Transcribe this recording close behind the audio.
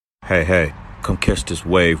Hey, come catch this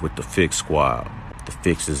wave with the Fixx squad. The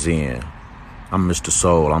Fixx is in. I'm Mr.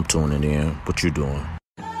 Soul, I'm tuning in. What you doing?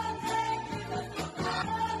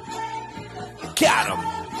 Got him.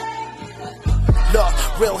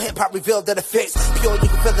 Look, real hip-hop revealed in the Fixx. Pure, you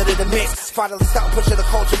can feel it in the mix. Finally start pushing the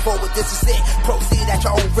culture forward, this is it. Proceed at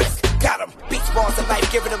your own risk. Got him. Beats, bars, and life,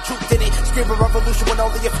 giving them truth in it. Screaming revolution when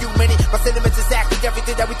only a few minutes. My sentiments exactly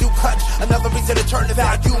everything that we do punch. Another reason to turn the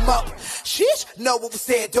volume up. Sheesh, know what we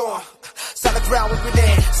said, doing. Solid ground we been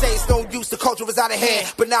in. Say it's no use, the culture was out of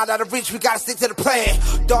hand. But now out of reach, we gotta stick to the plan.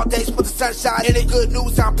 Dark days put the sunshine in it. Good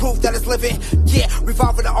news, I'm proof that it's living. Yeah,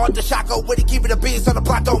 revolving the art, the shot go with it. Keeping the beats on the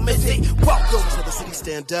block, don't miss it. Welcome to the city,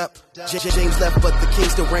 stand up. James left, but the king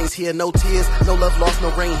still reigns here. No tears, no love lost, no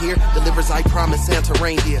rain here. Delivers, I promise, Santa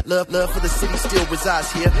rain here. Love for the city still resides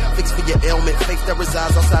here. Fix for your ailment, faith that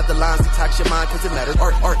resides outside the lines. Detox your mind, cause it matters.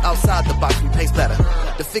 Art outside the box, we paste better.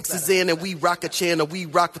 The Fixx is in and we rock a channel. We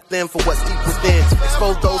rock with them for what's deep within.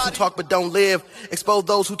 Expose those who talk but don't live. Expose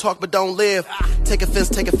those who talk but don't live. Take offense,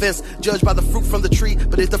 judge by the fruit from the tree.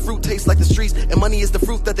 But if the fruit tastes like the streets, and money is the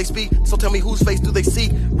fruit that they speak, so tell me whose face do they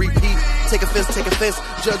see? Repeat, take offense,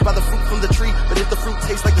 judge by the fruit from the tree. But if the fruit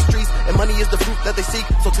tastes like the streets, and money is the fruit that they seek,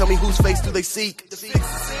 so tell me whose face do they seek?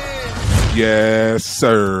 Yes,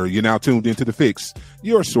 sir. You're now tuned into the Fixx,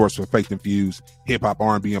 your source for faith-infused hip-hop,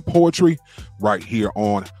 R&B, and poetry, right here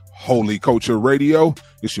on Holy Culture Radio.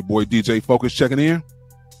 It's your boy DJ Focus checking in.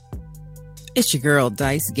 It's your girl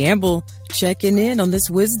Dice Gamble checking in on this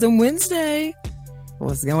Wisdom Wednesday.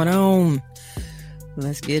 What's going on?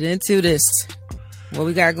 Let's get into this. What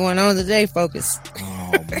we got going on today, Focus?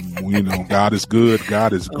 God is good.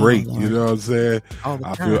 God is great. You know what I'm saying?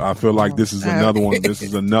 I feel like this is another one. This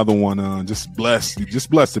is another one. Just blessed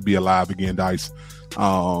to be alive again, Dice.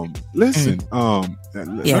 Listen,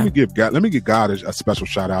 let me give God a special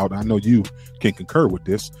shout out. I know you can concur with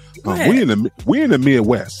this. We in the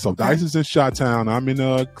Midwest. So Dice is in Chi-Town. I'm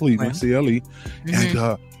in Cleveland, CLE,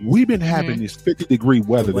 and we've been having this 50-degree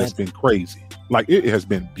weather that's been crazy. Like, it has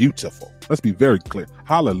been beautiful. Let's be very clear.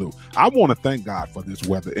 Hallelujah. I want to thank God for this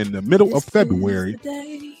weather in the middle of February,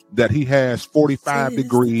 that he has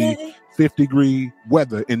 45-degree, 50-degree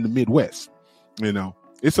weather in the Midwest. You know,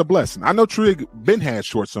 it's a blessing. I know Trig been had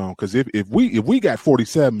shorts on, because if we got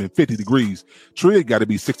 47 and 50 degrees, Trig got to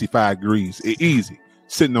be 65 degrees easy,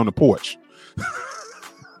 sitting on the porch.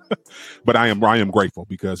 But I am grateful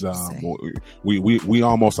because we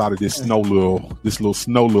almost out of this little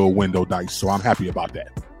snow window, Dice. So I'm happy about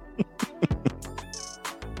that.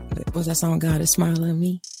 Was that song God is smiling at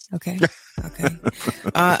me? Okay.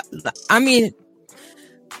 I mean,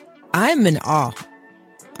 I'm in awe.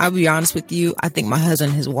 I'll be honest with you. I think my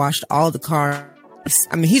husband has washed all the cars.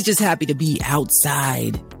 I mean, he's just happy to be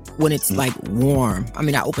outside when it's like warm. I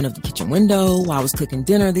mean, I opened up the kitchen window while I was cooking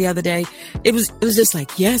dinner the other day. It was just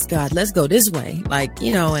like, yes, God, let's go this way. Like,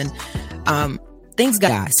 and things got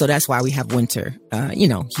to die. So that's why we have winter,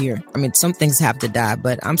 here. I mean, some things have to die,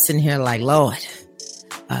 but I'm sitting here like, Lord,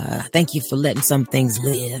 thank you for letting some things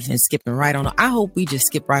live and skipping right on. I hope we just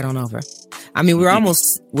skip right on over. I mean, we're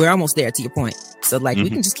almost there, to your point. So like, we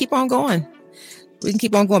can just keep on going. We can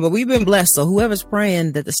keep on going, but we've been blessed. So whoever's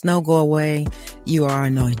praying that the snow go away, you are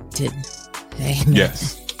anointed. Amen.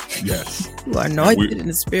 Yes. You are anointed in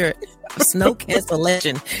the spirit. Snow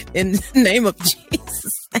cancellation in the name of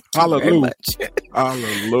Jesus. Hallelujah.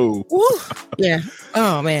 Hallelujah. Woo. Yeah.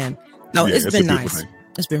 Oh man. No, it's been nice.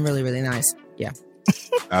 It's been really, really nice. Yeah.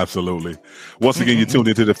 Absolutely. Once again, you're tuned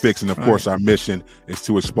into the Fixx, and of course, our mission is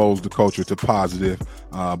to expose the culture to positive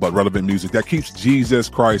but relevant music that keeps Jesus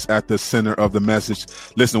Christ at the center of the message.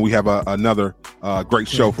 Listen, we have another great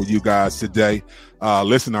show for you guys today.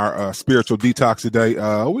 Listen, our spiritual detox today.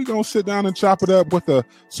 We're gonna sit down and chop it up with a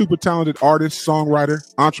super talented artist, songwriter,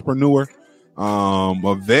 entrepreneur,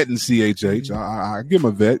 a vet in CHH. I give him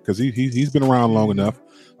a vet because he's been around long enough.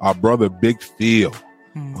 Our brother, Big Fil.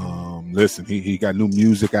 Listen, he got new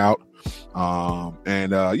music out.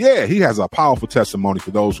 He has a powerful testimony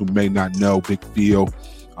for those who may not know Big Fil.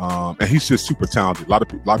 And he's just super talented. A lot of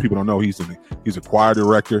people don't know he's a choir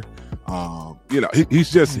director.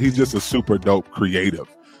 He's just a super dope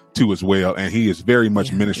creative too as well. And he is very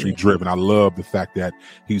much ministry driven. I love the fact that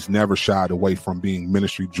he's never shied away from being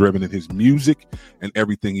ministry driven in his music and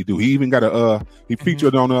everything he do. He even got he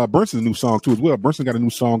featured on Brunson's new song too as well. Brunson got a new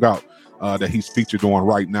song out that he's featured on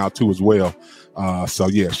right now too as well.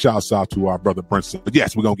 Shouts out to our brother Brunson. But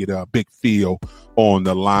yes, we're gonna get a Big Fil on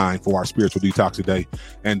the line for our spiritual detox today.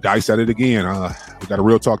 And Dice at it again. We got a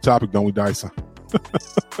real talk topic, don't we, Dice?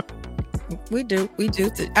 We do.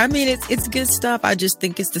 I mean, it's good stuff. I just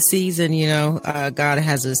think it's the season, God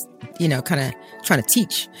has us, kind of trying to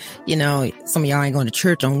teach, some of y'all ain't going to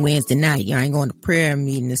church on Wednesday night. Y'all ain't going to prayer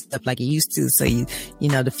meeting and stuff like you used to. So the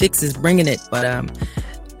Fixx is bringing it. But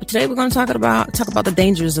today we're going to talk about the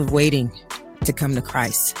dangers of waiting to come to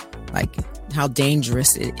Christ, like how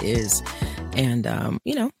dangerous it is. And,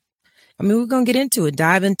 we're going to get into it,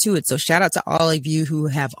 dive into it. So shout out to all of you who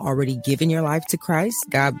have already given your life to Christ.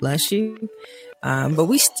 God bless you. But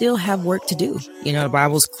we still have work to do. The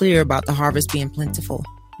Bible's clear about the harvest being plentiful,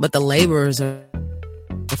 but the laborers are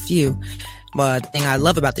a few. But the thing I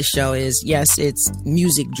love about this show is, yes, it's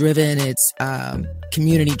music driven, it's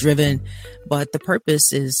community driven, but the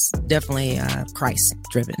purpose is definitely Christ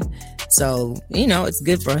driven. So, it's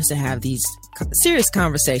good for us to have these serious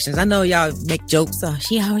conversations. I know y'all make jokes. Oh,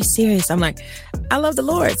 she always serious. I'm like, I love the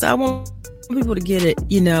Lord. So I want people to get it,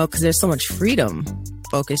 because there's so much freedom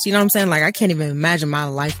focus. You know what I'm saying? Like, I can't even imagine my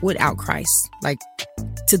life without Christ, like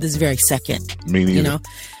to this very second, Me neither.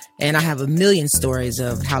 And I have a million stories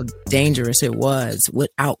of how dangerous it was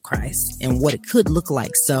without Christ and what it could look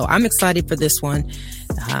like. So I'm excited for this one,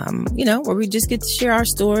 where we just get to share our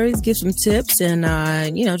stories, give some tips, and,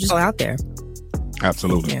 just go out there.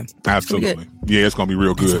 Absolutely. Yeah. Absolutely. Yeah, it's going to be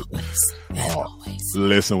real good.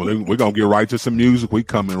 Listen, we're going to get right to some music. We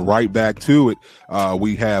coming right back to it.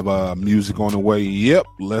 We have music on the way. Yep.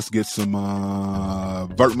 Let's get some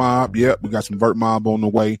Vert Mob. Yep. We got some Vert Mob on the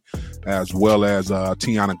way, as well as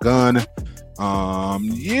Tiana Gunn.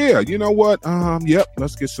 Yeah, you know what? Yep.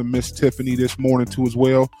 Let's get some Miss Tiffany this morning too as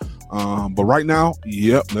well. But right now,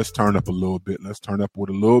 yep. Let's turn up a little bit. Let's turn up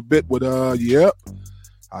with a little bit with yep.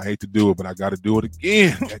 I hate to do it, but I got to do it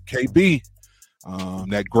again. That KB,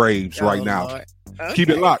 that Graves right now. Okay. Keep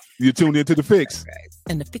it locked. You're tuned into the Fixx. Okay.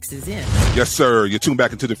 And the Fixx is in. Yes, sir. You're tuned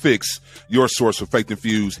back into the Fixx, your source for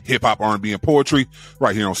faith-infused hip-hop, R&B, and poetry,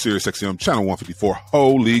 right here on Sirius XM, Channel 154,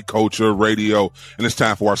 Holy Culture Radio. And it's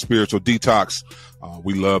time for our spiritual detox.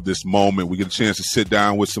 We love this moment. We get a chance to sit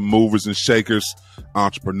down with some movers and shakers,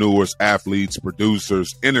 entrepreneurs, athletes,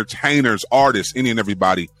 producers, entertainers, artists, any and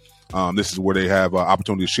everybody. This is where they have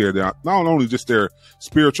opportunity to share not only just their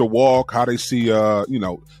spiritual walk, how they see,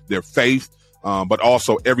 their faith, but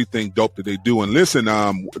also everything dope that they do. And listen,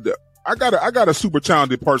 I got a super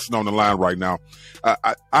talented person on the line right now.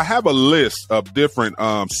 I have a list of different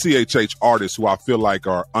CHH artists who I feel like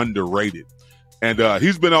are underrated. And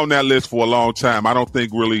he's been on that list for a long time. I don't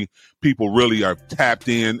think people really are tapped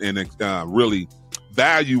in and really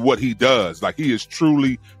value what he does. Like, he is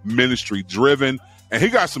truly ministry driven. And he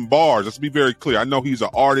got some bars. Let's be very clear. I know he's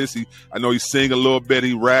an artist. I know he sing a little bit,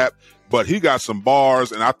 he rap, but he got some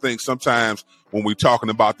bars. And I think sometimes when we're talking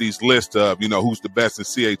about these lists of, who's the best in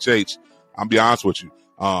CHH, I'll be honest with you.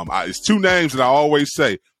 It's two names that I always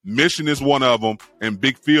say. Mission is one of them, and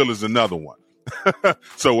Big Fil is another one.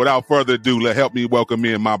 So without further ado, help me welcome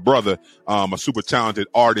in my brother, a super talented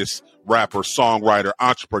artist, rapper, songwriter,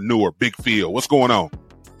 entrepreneur, Big Fil. What's going on?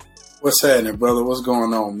 What's happening, brother? What's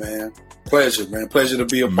going on, man? Pleasure, man. Pleasure to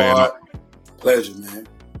be a part. Pleasure, man.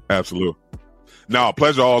 Absolutely. No,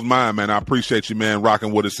 pleasure all's mine, man. I appreciate you, man,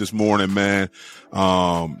 rocking with us this morning, man.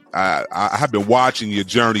 I have been watching your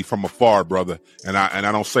journey from afar, brother, and I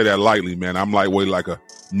don't say that lightly, man. I'm like a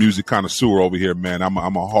music connoisseur over here, man. I'm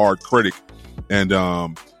a hard critic, and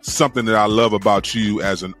something that I love about you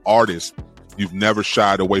as an artist, you've never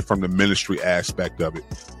shied away from the ministry aspect of it.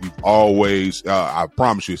 You've always, I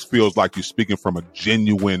promise you, it feels like you're speaking from a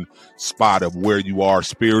genuine spot of where you are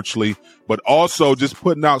spiritually, but also just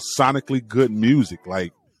putting out sonically good music.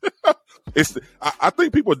 Like, I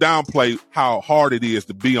think people downplay how hard it is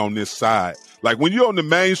to be on this side. Like, when you're on the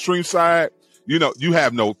mainstream side, you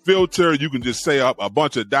have no filter. You can just say a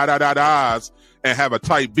bunch of da-da-da-da's and have a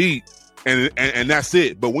tight beat, and that's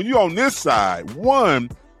it. But when you're on this side,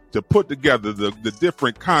 to put together the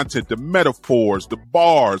different content, the metaphors, the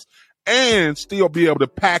bars, and still be able to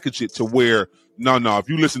package it to where, no, if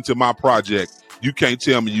you listen to my project, you can't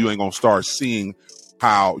tell me you ain't going to start seeing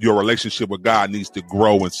how your relationship with God needs to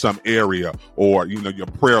grow in some area, or, your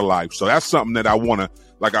prayer life. So that's something that I want to,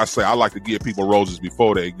 like I say, I like to give people roses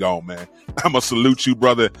before they go, man. I'm going to salute you,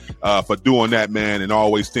 brother, for doing that, man, and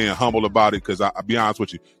always staying humble about it. Cause I'll be honest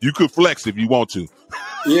with you, you could flex if you want to.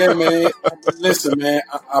 Yeah, man. Listen, man,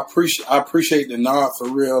 I appreciate the nod for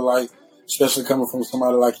real. Like, especially coming from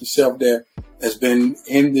somebody like yourself that has been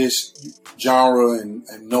in this genre and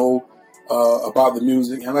know about the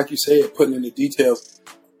music. And like you said, putting in the details,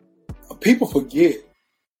 people forget.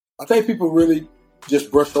 I think people really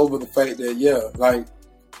just brush over the fact that,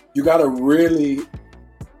 you got to really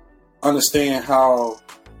understand how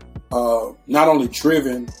not only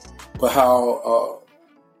driven, but how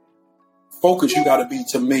focused you got to be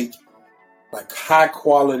to make like high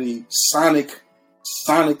quality sonically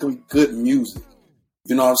good music.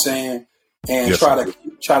 You know what I'm saying? And yes,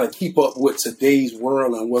 try to keep up with today's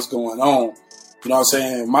world and what's going on. You know what I'm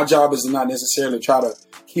saying? My job is to not necessarily try to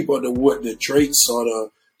keep up to what the Drakes or the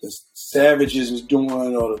Savages is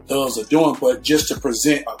doing or the Thugs are doing, but just to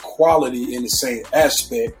present a quality in the same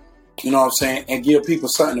aspect, you know what I'm saying, and give people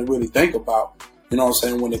something to really think about, you know what I'm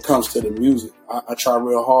saying, when it comes to the music. I try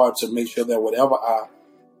real hard to make sure that whatever I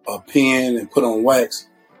pen and put on wax,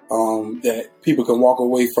 that people can walk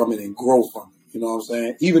away from it and grow from it, you know what I'm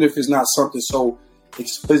saying? Even if it's not something so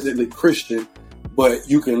explicitly Christian, but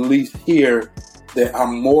you can at least hear that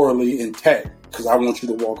I'm morally intact, because I want you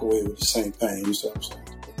to walk away with the same thing. You see what I'm saying?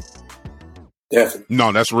 Definitely.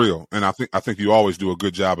 No, that's real, and I think you always do a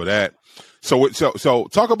good job of that. So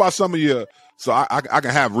talk about some of your. So I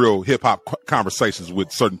can have real hip hop conversations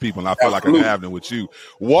with certain people, and I feel like I can have them with you.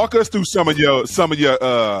 Walk us through some of your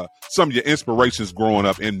inspirations growing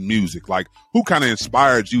up in music. Like, who kind of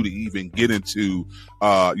inspired you to even get into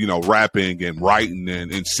rapping and writing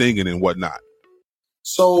and singing and whatnot?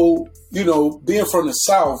 So, being from the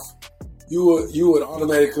South, you would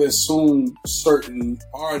automatically assume certain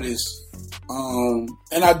artists,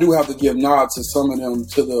 and I do have to give nods to some of them,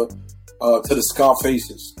 to the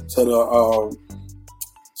Scarfaces, to the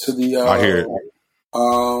I hear it.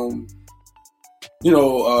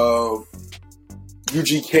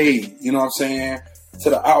 UGK, you know what I'm saying, to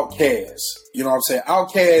the Outkast, you know what I'm saying.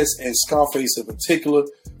 Outkast and Scarface in particular,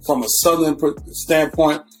 from a Southern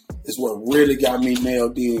standpoint, is what really got me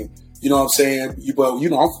nailed in. You know what I'm saying? When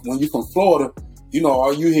you're from Florida,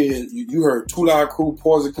 all you hear, you heard 2 Live Crew,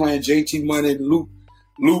 Poison Clan, JT Money, Luke,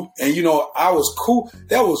 and I was cool.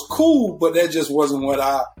 That was cool, but that just wasn't what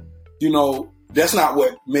that's not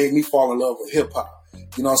what made me fall in love with hip hop.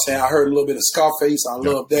 You know what I'm saying? I heard a little bit of Scarface. I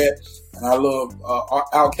love that, and I love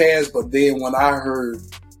Outkast. But then when I heard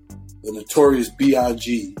the Notorious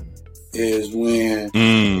B.I.G. is when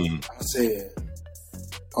I said,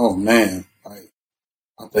 "Oh man,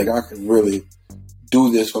 I think I can really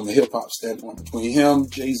do this from a hip hop standpoint." Between him,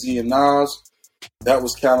 Jay-Z, and Nas, that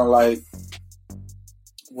was kind of like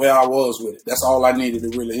where I was with it. That's all I needed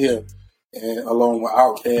to really hear, and along with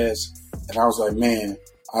Outkast, and I was like, man,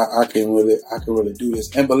 I can really do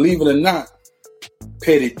this. And believe it or not,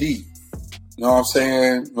 Petty D, you know what I'm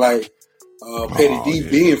saying? Like Petty D,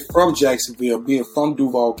 being from Jacksonville, being from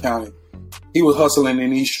Duval County, he was hustling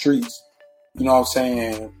in these streets. You know what I'm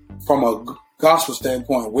saying? From a gospel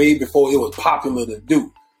standpoint, way before it was popular to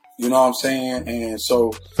do. You know what I'm saying? And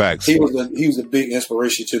so facts. He was a big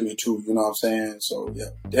inspiration to me too. You know what I'm saying? So yeah,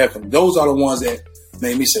 definitely. Those are the ones that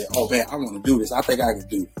made me say, "Oh man, I want to do this. I think I can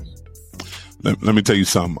do this." Let me tell you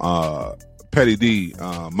something. Petty D,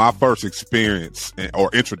 my first experience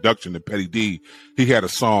or introduction to Petty D, he had a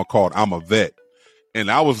song called "I'm a Vet,"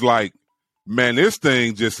 and I was like, "Man, this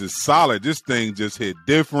thing just is solid. This thing just hit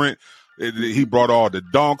different." He brought all the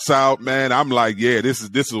donks out, man. I'm like, yeah, this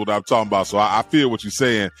is what I'm talking about. So I feel what you're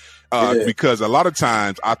saying, because a lot of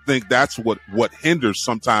times I think that's what hinders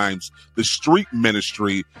sometimes the street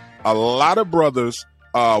ministry. A lot of brothers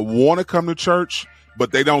want to come to church,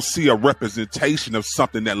 but they don't see a representation of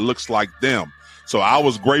something that looks like them. So I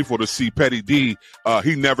was grateful to see Petty D.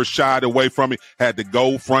 He never shied away from it. Had the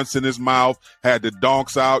gold fronts in his mouth, had the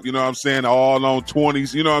donks out, you know what I'm saying, all on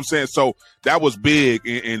 20s, you know what I'm saying? So that was big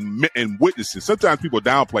in witnessing. Sometimes people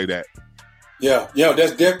downplay that. Yeah,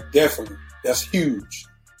 that's definitely. That's huge.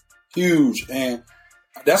 Huge. And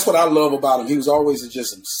that's what I love about him. He was always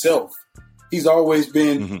just himself. He's always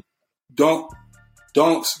been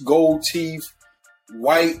dunks, gold teeth,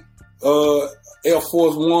 white Air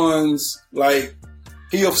Force Ones, like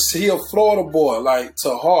he a Florida boy, like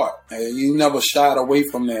to heart, and he never shied away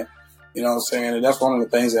from that. You know what I'm saying? And that's one of the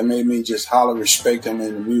things that made me just highly respect him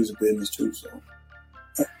in the music business too.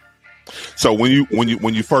 So when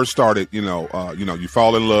you first started, you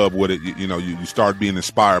fall in love with it. You start being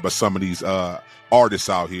inspired by some of these artists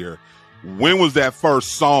out here. When was that first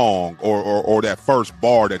song or that first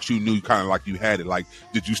bar that you knew kind of like you had it? Like,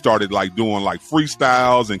 did you started like doing like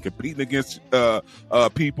freestyles and competing against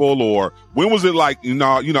people, or when was it like,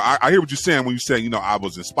 I hear what you're saying when you say, I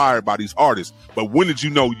was inspired by these artists, but when did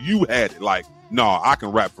you know you had it? Like, no, I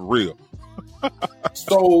can rap for real.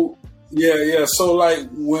 So yeah. So like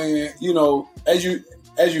when, as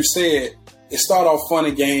you said, it started off fun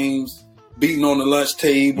and games, beating on the lunch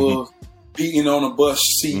table, beating on the bus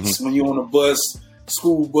seats when you're on the bus,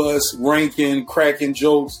 school bus, ranking, cracking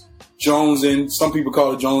jokes, jonesing. Some people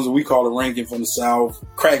call it jonesing. We call it ranking from the South.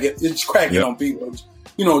 It's cracking on people,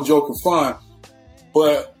 joking fun.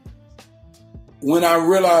 But when I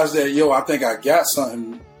realized that, I think I got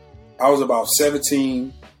something, I was about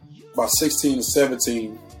 16 to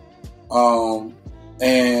 17.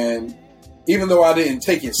 And even though I didn't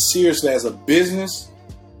take it seriously as a business,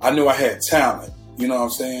 I knew I had talent. You know what I'm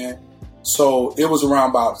saying? So it was around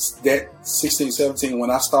about that 16, 17 when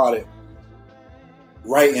I started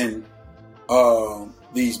writing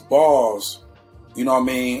these bars, you know what I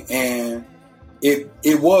mean? And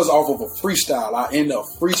it was off of a freestyle. I ended up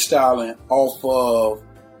freestyling off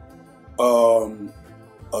of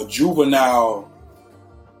a Juvenile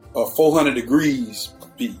 400 Degrees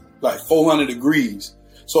beat, like 400 Degrees.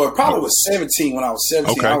 So it probably was 17 when I was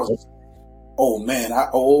 17. Okay. I was, oh man,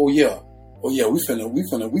 we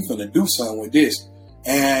finna do something with this.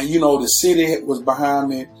 And the city was behind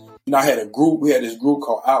me. I had a group. We had this group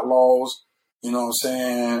called Outlaws. You know what I'm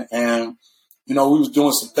saying? And we was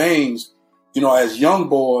doing some things, as young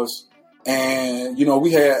boys. And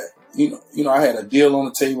we had, I had a deal on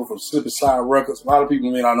the table from Slip and Slide Records. A lot of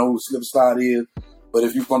people may not know who Slip and Slide is, but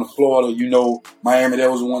if you're from Florida, Miami. That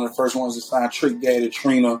was one of the first ones to sign. Trick Daddy,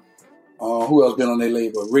 Trina. Who else been on their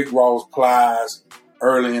label? Rick Ross, Plies,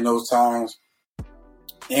 early in those times.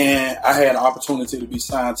 And I had an opportunity to be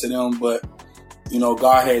signed to them, but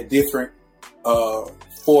God had different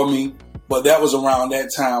for me. But that was around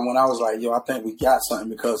that time when I was like, I think we got something,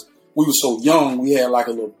 because we were so young. We had like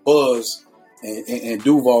a little buzz in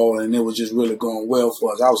Duval, and it was just really going well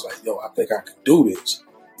for us. I was like, I think I could do this.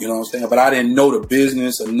 You know what I'm saying? But I didn't know the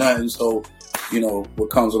business or nothing. So, what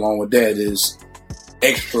comes along with that is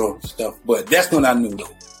extra stuff. But that's when I knew, though.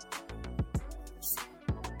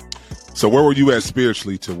 So where were you at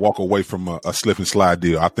spiritually to walk away from a Slip and Slide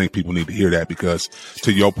deal? I think people need to hear that, because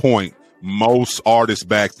to your point, most artists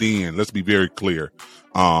back then, let's be very clear.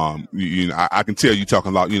 I can tell you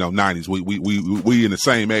talking about, 90s. We in the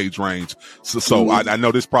same age range. So I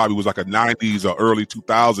know this probably was like a 90s or early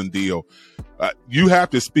 2000 deal. You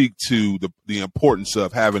have to speak to the importance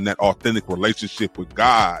of having that authentic relationship with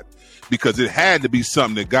God, because it had to be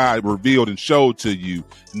something that God revealed and showed to you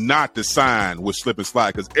not to sign with Slip and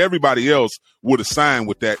Slide, because everybody else would have signed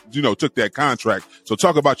with that, took that contract. So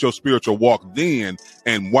talk about your spiritual walk then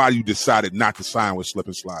and why you decided not to sign with Slip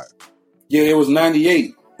and Slide. Yeah, it was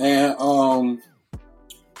 98. And I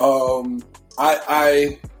don't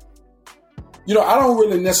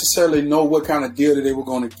really necessarily know what kind of deal that they were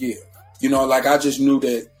going to give. I just knew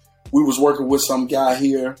that we was working with some guy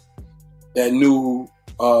here that knew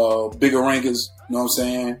Bigger Rankers, you know what I'm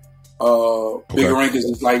saying? Bigger Rankers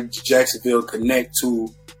is like Jacksonville Connect to,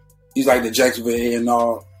 he's like the Jacksonville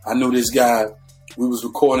A&R. I knew this guy. We was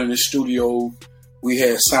recording in the studio. We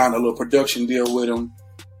had signed a little production deal with him.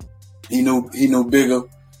 He knew Bigger,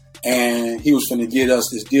 and he was finna get us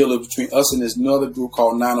this deal between us and this another group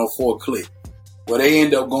called 904 Click. Well, they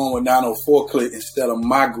ended up going with 904 Click instead of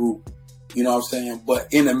my group, you know what I'm saying? But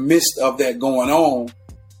in the midst of that going on,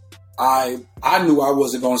 I knew I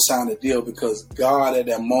wasn't going to sign the deal, because God at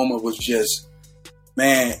that moment was just,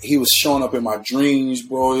 man, he was showing up in my dreams,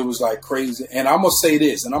 bro. It was like crazy. And I'm going to say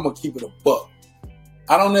this, and I'm going to keep it a buck.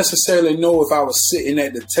 I don't necessarily know if I was sitting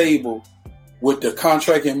at the table with the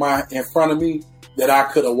contract in front of me that I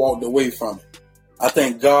could have walked away from it. I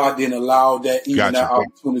think God didn't allow that, that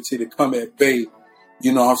opportunity to come at bay,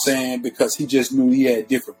 you know what I'm saying? Because he just knew he had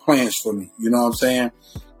different plans for me, you know what I'm saying?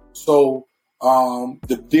 So,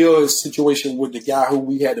 the deal situation with the guy who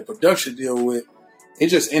we had the production deal with, it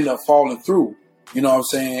just ended up falling through, you know what I'm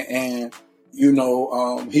saying? And,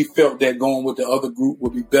 he felt that going with the other group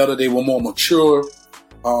would be better. They were more mature.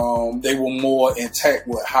 They were more intact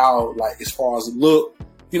with how, like, as far as look,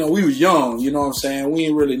 we were young, you know what I'm saying? We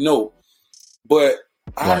didn't really know. But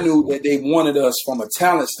I knew that they wanted us from a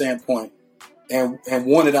talent standpoint and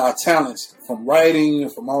wanted our talents from writing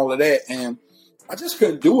and from all of that. And I just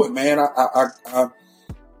couldn't do it, man. I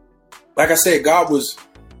like I said,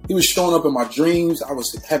 he was showing up in my dreams. I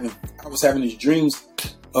was having these dreams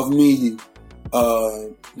of me,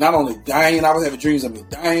 not only dying, I was having dreams of me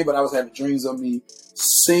dying, but I was having dreams of me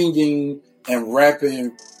singing and rapping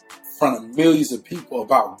in front of millions of people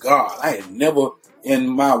about God. I had never, in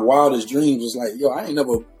my wildest dreams, was like, I ain't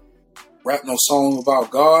never rapped no song about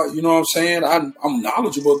God. You know what I'm saying? I'm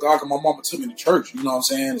knowledgeable of God because my mama took me to church, you know what I'm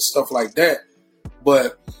saying? And stuff like that.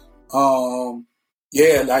 But,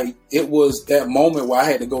 like it was that moment where I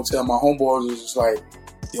had to go tell my homeboys, it was just like,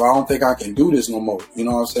 I don't think I can do this no more. You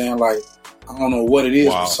know what I'm saying? Like, I don't know what it is,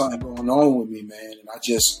 but something going on with me, man. And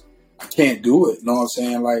I can't do it. You know what I'm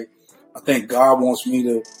saying? Like, I think God wants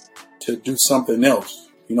me to do something else.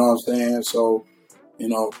 You know what I'm saying? So,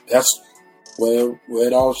 that's where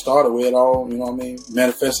it all started, where it all,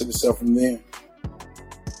 manifested itself from there.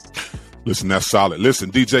 Listen, that's solid.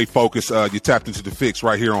 Listen, DJ Focus, you tapped into the Fixx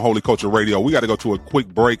right here on Holy Culture Radio. We got to go to a quick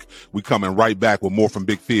break. We coming right back with more from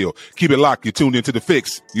Big Phil. Keep it locked. You're tuned into the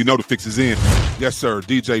Fixx. You know the Fixx is in. Yes, sir.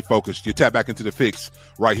 DJ Focus. You tap back into the Fixx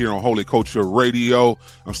right here on Holy Culture Radio.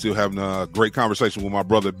 I'm still having a great conversation with my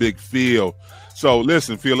brother, Big Phil. So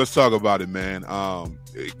listen, Phil, let's talk about it, man.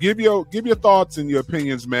 Give your thoughts and your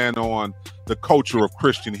opinions, man, on the culture of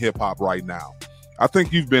Christian hip hop right now. I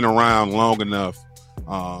think you've been around long enough.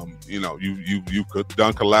 You've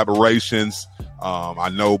done collaborations. I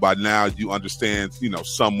know by now you understand,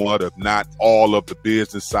 somewhat of not all of the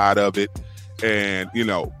business side of it. And,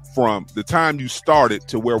 from the time you started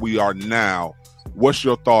to where we are now, what's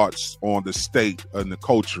your thoughts on the state and the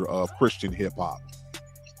culture of Christian hip hop?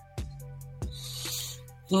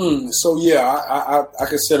 So yeah, I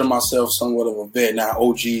consider myself somewhat of a vet now.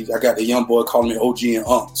 OG, I got the young boy calling me OG and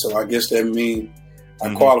Unc. So I guess that means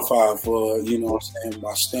I qualify for,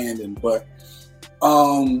 my standing. But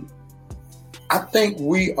I think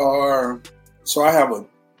we are, so I have a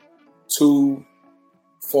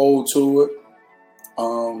twofold to it.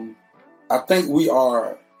 I think we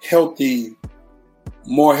are healthy,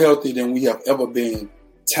 more healthy than we have ever been,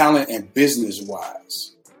 talent and business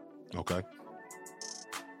wise. Okay.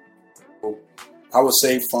 I would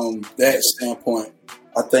say from that standpoint,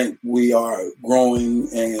 I think we are growing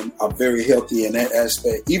and are very healthy in that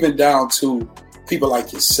aspect, even down to people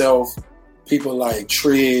like yourself, people like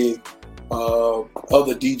Trig,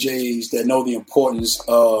 other DJs that know the importance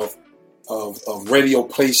of radio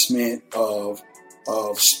placement, of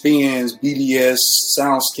spins, BDS,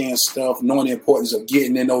 sound scan stuff, knowing the importance of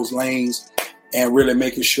getting in those lanes and really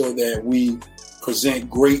making sure that we present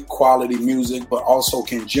great quality music, but also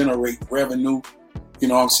can generate revenue. You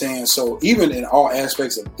know what I'm saying? So even in all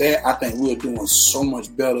aspects of that, I think we're doing so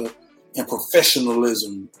much better in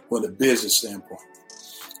professionalism with a business standpoint.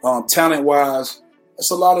 Talent wise,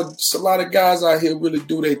 it's a lot of guys out here really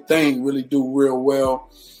do their thing, really do real well.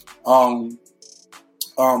 A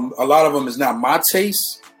lot of them is not my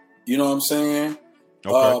taste. You know what I'm saying?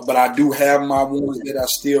 Okay. But I do have my ones that I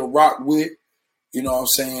still rock with. You know what I'm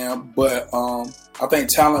saying? But I think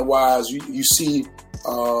talent wise, you see.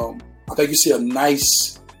 I think you see a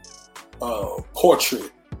nice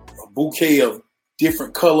portrait, a bouquet of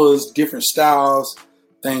different colors, different styles,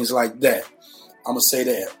 things like that. I'm going to say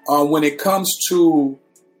that. When it comes to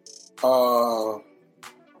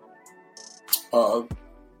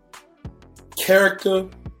character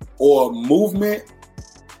or movement,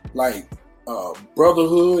 like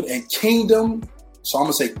brotherhood and kingdom, so I'm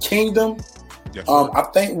going to say kingdom, yes, I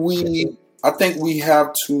think we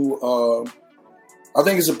have to... I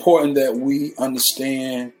think it's important that we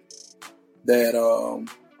understand that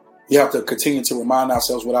we have to continue to remind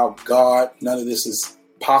ourselves without God, none of this is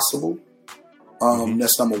possible.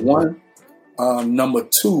 That's number one. Number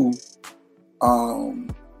two,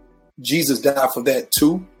 Jesus died for that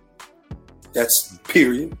too. That's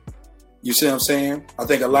period. You see what I'm saying? I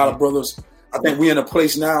think a lot of brothers, I think we're in a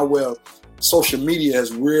place now where social media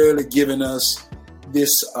has really given us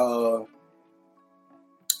this...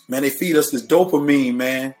 man, they feed us this dopamine,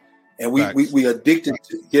 man, and we addicted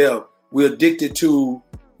to. We're addicted to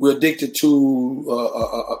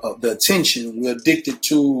the attention. We're addicted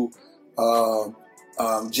to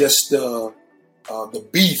just the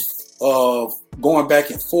beef of going back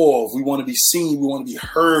and forth. We want to be seen. We want to be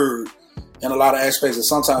heard in a lot of aspects. And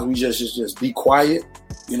sometimes we just be quiet.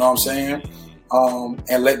 You know what I'm saying?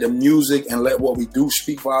 And let the music and let what we do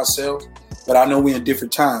speak for ourselves. But I know we're in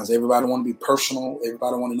different times. Everybody want to be personal.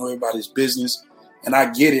 Everybody want to know everybody's business. And I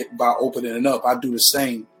get it by opening it up. I do the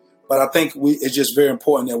same. But I think it's just very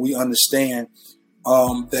important that we understand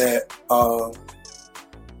that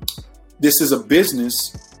this is a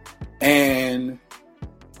business and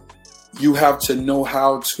you have to know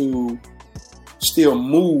how to still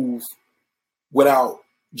move without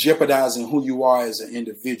jeopardizing who you are as an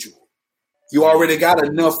individual. You already got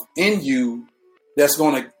enough in you that's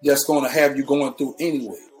gonna have you going through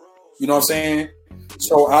anyway. You know what I'm saying?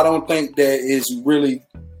 So I don't think that it's really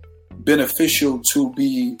beneficial to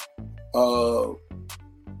be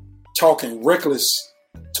talking reckless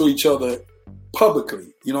to each other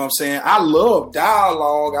publicly. You know what I'm saying? I love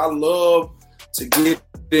dialogue. I love to get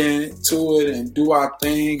into it and do our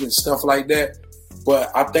thing and stuff like that.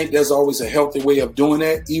 But I think there's always a healthy way of doing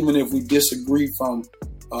that, even if we disagree from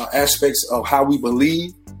aspects of how we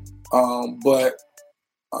believe. But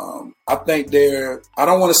I think I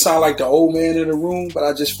don't want to sound like the old man in the room, but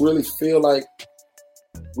I just really feel like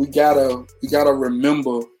we gotta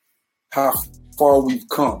remember how far we've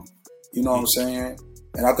come. You know what I'm saying?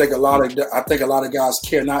 And I think a lot of guys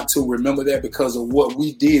care not to remember that because of what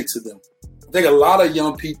we did to them. think a lot of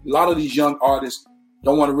young people, a lot of these young artists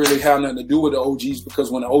don't want to really have nothing to do with the OGs,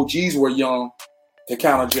 because when the OGs were young, they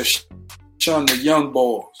kind of just shunned the young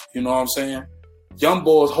boys. You know what I'm saying? Young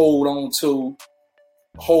boys hold on to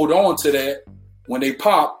that when they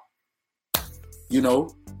pop. You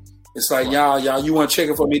know, it's like, y'all, you weren't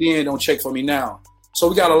checking for me then, don't check for me now. So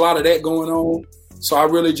we got a lot of that going on. So I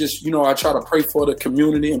really just, I try to pray for the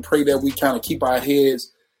community and pray that we kind of keep our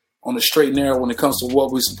heads on the straight and narrow when it comes to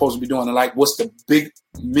what we're supposed to be doing. And like, what's the big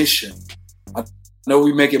mission? I know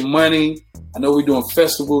we're making money. I know we're doing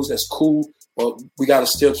festivals. That's cool. But we got to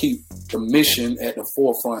still keep the mission at the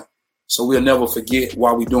forefront, so we'll never forget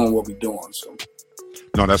why we're doing what we're doing. So,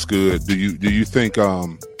 no, that's good. Do you think,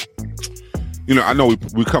 I know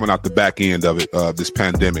we're coming out the back end of it, this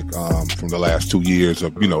pandemic, from the last 2 years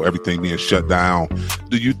of, everything being shut down.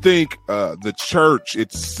 Do you think the church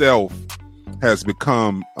itself has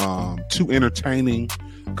become too entertaining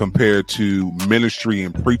compared to ministry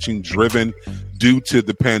and preaching driven due to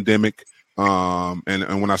the pandemic?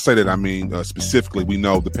 And when I say that, I mean, specifically, we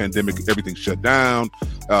know the pandemic, everything shut down.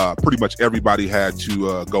 Pretty much everybody had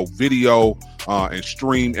to go video and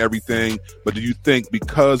stream everything. But do you think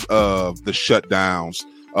because of the shutdowns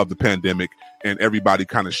of the pandemic and everybody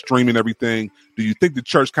kind of streaming everything, do you think the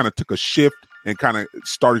church kind of took a shift and kind of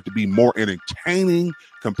started to be more entertaining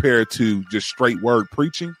compared to just straight word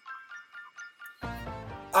preaching?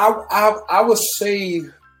 I would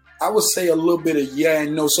say a little bit of yeah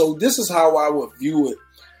and no. So this is how I would view it.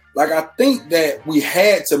 Like, I think that we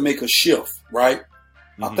had to make a shift, right?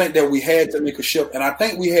 Mm-hmm. I think that we had to make a shift. And I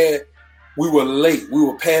think we were late. We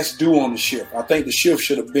were past due on the shift. I think the shift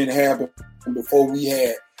should have been happening before we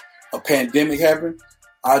had a pandemic happen.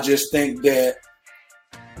 I just think that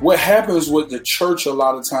what happens with the church a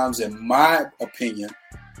lot of times, in my opinion,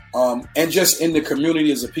 and just in the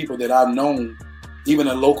community as a people that I've known, even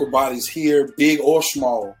in local bodies here, big or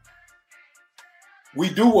small, we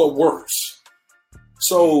do what works.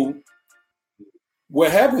 So what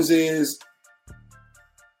happens is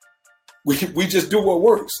we just do what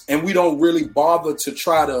works, and we don't really bother to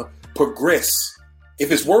try to progress.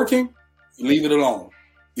 If it's working, leave it alone.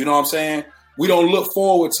 You know what I'm saying? We don't look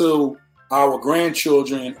forward to our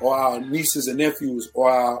grandchildren or our nieces and nephews or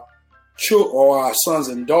our sons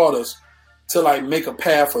and daughters to like make a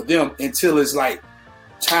path for them until it's like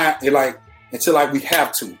time, until like we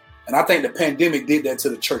have to. And I think the pandemic did that to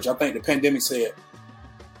the church. I think the pandemic said,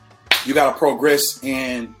 you got to progress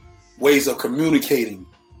in ways of communicating.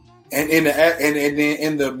 And in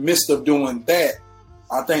the midst of doing that,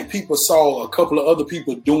 I think people saw a couple of other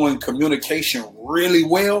people doing communication really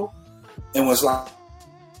well and was like,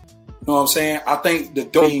 you know what I'm saying? I think the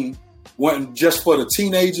domain wasn't just for the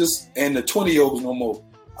teenagers and the 20-year-olds no more.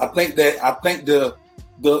 I think the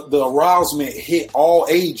arousement hit all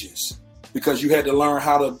ages because you had to learn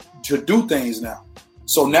how to do things now.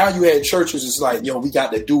 So now you had churches, it's like, we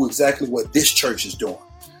got to do exactly what this church is doing.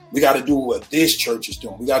 We got to do what this church is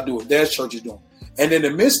doing. We got to do what that church is doing. And in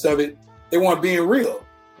the midst of it, they weren't being real.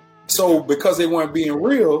 So because they weren't being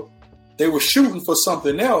real, they were shooting for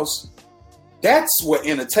something else. That's what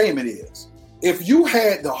entertainment is. If you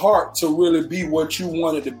had the heart to really be what you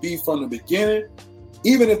wanted to be from the beginning,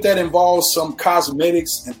 even if that involves some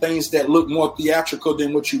cosmetics and things that look more theatrical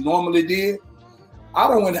than what you normally did, I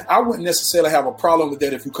wouldn't necessarily have a problem with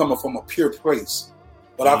that if you're coming from a pure place.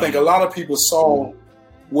 But I think a lot of people saw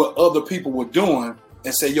what other people were doing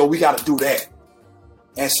and say, we got to do that.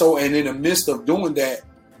 And in the midst of doing that,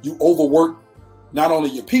 you overwork not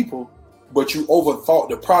only your people, but you overthought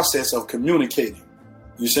the process of communicating.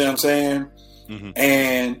 You see what I'm saying? Mm-hmm.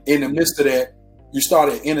 And in the midst of that, you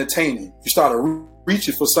started entertaining. You started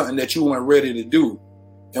reaching for something that you weren't ready to do.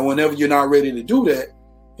 And whenever you're not ready to do that,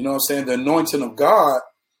 you know what I'm saying, the anointing of God,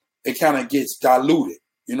 it kind of gets diluted.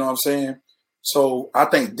 You know what I'm saying? So I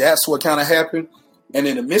think that's what kind of happened. And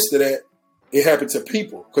in the midst of that, it happened to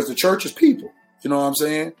people because the church is people. You know what I'm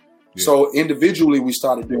saying? Yeah. So individually, we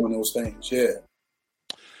started doing those things. Yeah.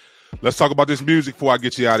 Let's talk about this music before I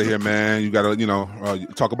get you out of here, man. You got to,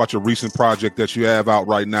 talk about your recent project that you have out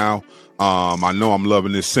right now. I know I'm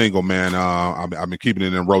loving this single, man. I've been keeping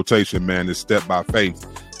it in rotation, man. It's Step by Faith.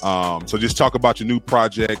 So just talk about your new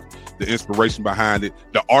project, the inspiration behind it,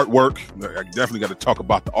 the artwork. I definitely got to talk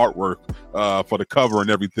about the artwork for the cover and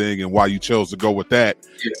everything and why you chose to go with that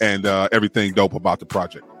and everything dope about the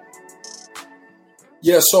project.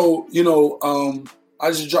 Yeah, so,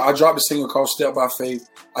 I dropped a single called Step by Faith.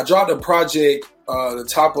 I dropped a project the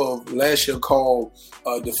top of last year called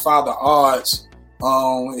Defy the Odds.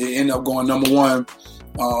 It ended up going number one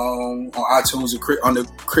on iTunes on the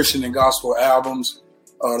Christian and gospel albums.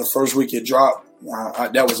 The first week it dropped,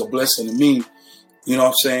 that was a blessing to me. You know what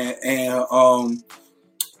I'm saying? And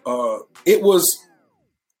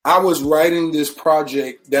I was writing this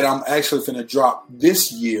project that I'm actually finna drop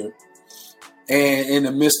this year. And in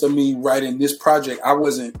the midst of me writing this project, I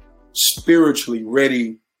wasn't spiritually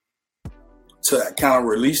ready to kind of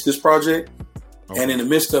release this project. Okay. And in the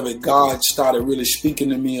midst of it, God started really speaking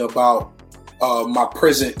to me about my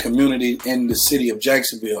present community in the city of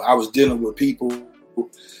Jacksonville. I was dealing with people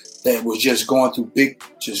that was just going through big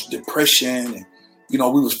depression. And, we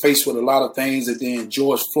was faced with a lot of things. And then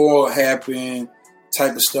George Floyd happened,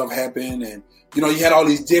 type of stuff happened. And, you had all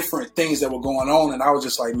these different things that were going on. And I was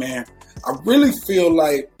just like, man, I really feel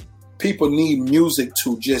like people need music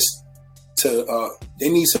they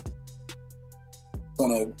need some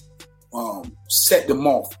gonna set them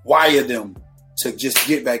off, wire them to just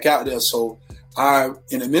get back out there. So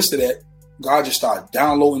in the midst of that, God just started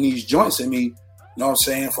downloading these joints in me, you know what I'm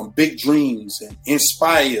saying, from Big Dreams and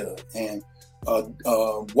Inspire and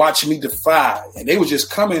Watch Me Defy. And they were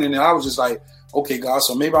just coming, and I was just like, okay, God,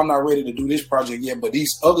 so maybe I'm not ready to do this project yet, but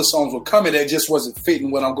these other songs were coming that just wasn't fitting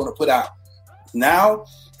what I'm going to put out now.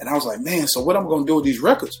 And I was like, man, so what I'm going to do with these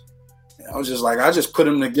records? And I was just like, I just put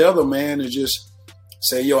them together, man, and just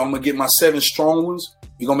say, yo, I'm going to get my 7 strong ones.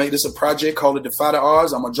 We're going to make this a project called The Defy the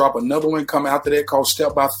Odds. I'm going to drop another one come after that called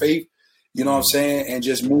Step by Faith. You know what I'm saying? And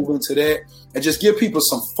just move into that and just give people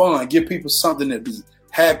some fun, give people something to be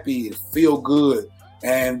happy, to feel good.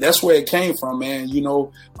 And that's where it came from, man,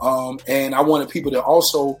 and I wanted people to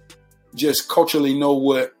also just culturally know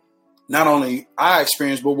what not only I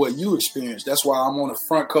experienced, but what you experienced. That's why I'm on the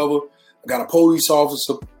front cover. I got a police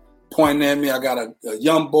officer pointing at me. I got a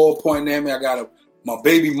young boy pointing at me. I got my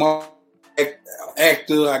baby mom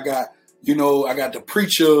actor. I got the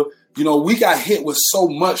preacher. We got hit with so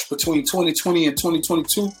much between 2020 and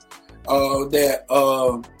 2022 that,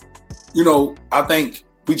 I think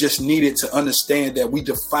we just needed to understand that we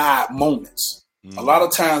defied moments. A lot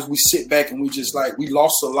of times we sit back and we just we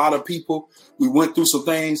lost a lot of people. We went through some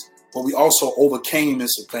things, but we also overcame in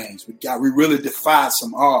some things. We really defied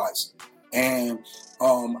some odds. And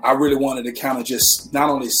I really wanted to kind of just not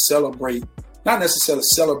only celebrate, not necessarily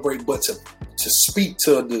celebrate, but to speak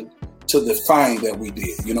to the defying that we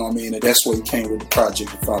did. You know what I mean? And that's where he came with the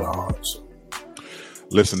project, Defy the Odds.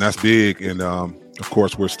 Listen, that's big. And of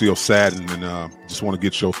course, we're still saddened, and just want to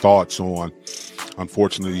get your thoughts on,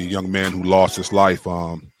 unfortunately, a young man who lost his life,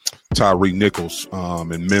 Tyree Nichols,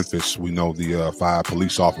 in Memphis. We know the 5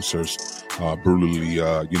 police officers brutally,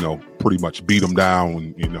 pretty much beat him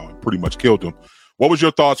down and, pretty much killed him. What was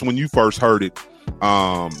your thoughts when you first heard it,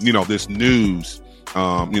 this news?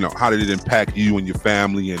 How did it impact you and your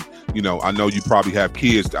family? And, I know you probably have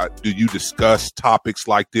kids. Do you discuss topics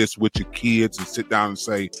like this with your kids and sit down and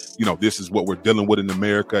say, this is what we're dealing with in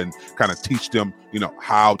America, and kind of teach them,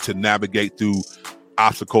 how to navigate through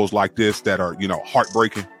obstacles like this that are,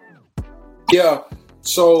 heartbreaking? Yeah.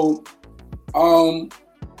 So, and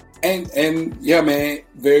yeah, man,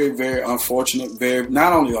 very, very unfortunate, very,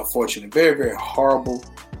 not only unfortunate, very, very horrible,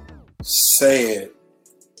 sad.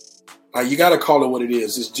 You got to call it what it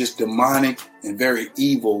is. It's just demonic and very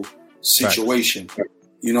evil situation. Right.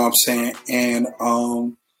 You know what I'm saying? And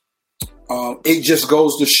it just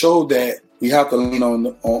goes to show that we have to lean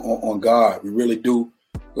on God. We really do.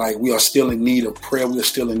 We are still in need of prayer. We are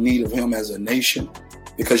still in need of Him as a nation,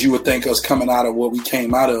 because you would think us coming out of what we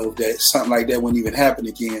came out of, that something like that wouldn't even happen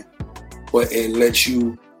again. But it lets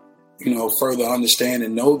you, further understand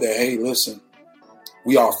and know that, hey, listen,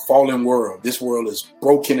 we are a fallen world. This world is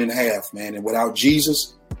broken in half, man. And without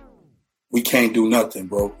Jesus, we can't do nothing,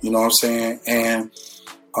 bro. You know what I'm saying? And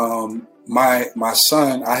my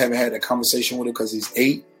son, I haven't had a conversation with him because he's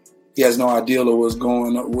 8. He has no idea what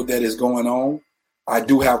that is going on. I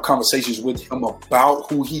do have conversations with him about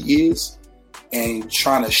who he is and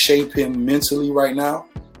trying to shape him mentally right now.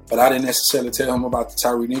 But I didn't necessarily tell him about the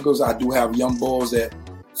Tyree Nichols. I do have young boys that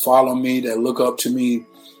follow me, that look up to me,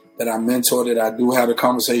 that I mentor, that I do have a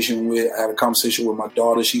conversation with. I had a conversation with my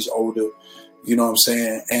daughter. She's older. You know what I'm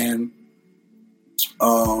saying? And,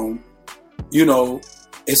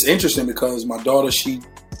 it's interesting because my daughter, she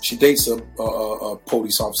dates a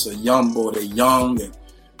police officer, a young boy. They're young. And,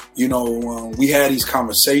 we had these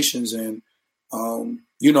conversations, and,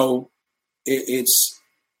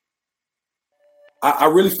 I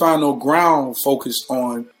really find no ground focused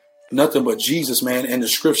on nothing but Jesus, man. And the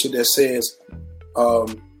scripture that says,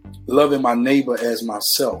 loving my neighbor as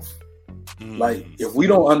myself. If we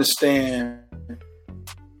don't understand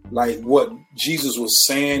what Jesus was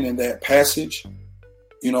saying in that passage,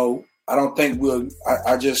 I don't think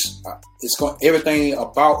everything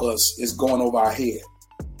about us is going over our head.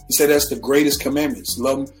 said that's the greatest commandments.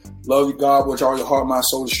 Love God with all your heart, mind,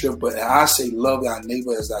 soul, and strength. But I say love thy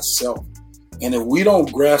neighbor as thyself. And if we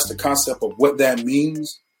don't grasp the concept of what that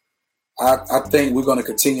means, I think we're going to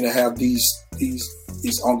continue to have these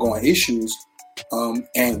ongoing issues.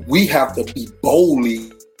 And we have to be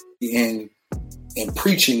boldly in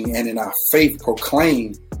preaching and in our faith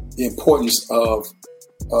proclaim the importance of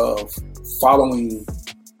following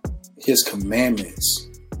his commandments.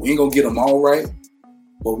 We ain't gonna get them all right,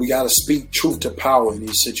 but we got to speak truth to power in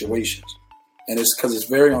these situations. And it's because it's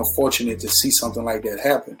very unfortunate to see something like that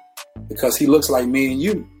happen, because he looks like me and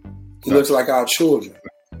you. He looks like our children.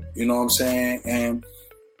 You know what I'm saying? And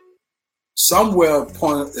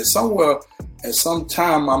at some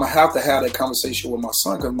time, I'm gonna have to have that conversation with my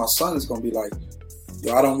son, because my son is gonna be like,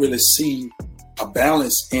 yo, I don't really see a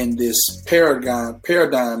balance in this paradigm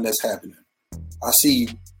that's happening. I see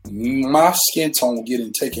my skin tone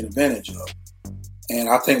getting taken advantage of. And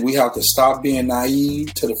I think we have to stop being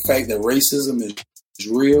naive to the fact that racism is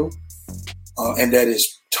real, and that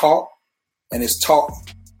it's taught, and it's taught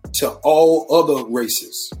to all other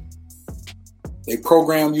races. They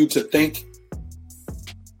program you to think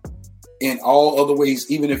in all other ways,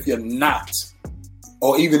 even if you're not,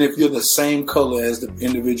 or even if you're the same color as the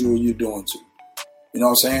individual you're doing to. You know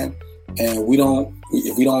what I'm saying? And if we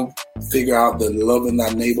don't figure out the loving thy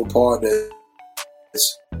neighbor part,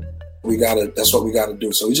 that's what we gotta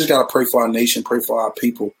do. So we just gotta pray for our nation, pray for our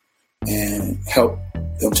people, and help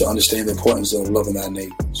them to understand the importance of loving our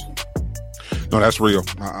neighbors. No, that's real.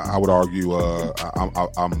 I would argue.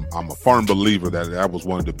 I'm a firm believer that was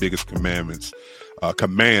one of the biggest commands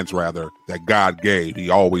that God gave. He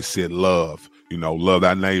always said love. You know, love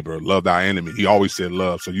thy neighbor, love thy enemy. He always said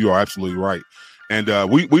love. So you are absolutely right. And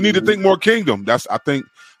we need to think more kingdom. I think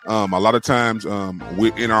a lot of times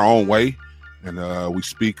we're in our own way, and we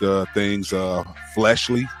speak things,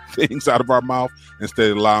 fleshly things out of our mouth,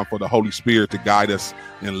 instead of allowing for the Holy Spirit to guide us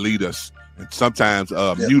and lead us. And sometimes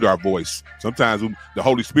mute our voice. Sometimes the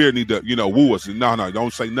Holy Spirit need to, woo us. And no,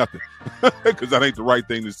 don't say nothing, because that ain't the right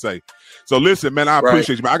thing to say. So listen, man, I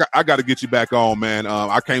appreciate you, man. I got to get you back on, man.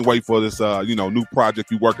 I can't wait for this, new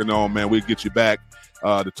project you're working on, man. We'll get you back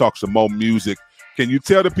to talk some more music. Can you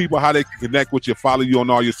tell the people how they can connect with you, follow you on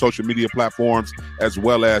all your social media platforms, as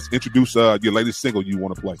well as introduce your latest single you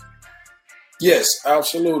want to play? Yes,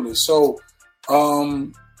 absolutely. So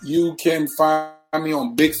you can find me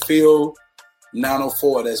on Big Fil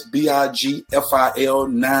 904. That's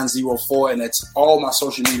BIGFIL 904. And that's all my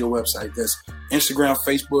social media websites. That's Instagram,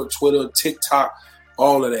 Facebook, Twitter, TikTok,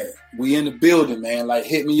 all of that. We in the building, man. Like,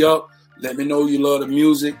 hit me up. Let me know you love the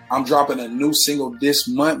music. I'm dropping a new single this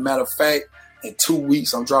month. Matter of fact, in 2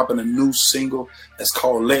 weeks, I'm dropping a new single that's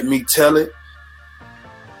called Let Me Tell It.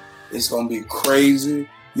 It's going to be crazy.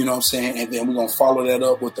 You know what I'm saying? And then we're going to follow that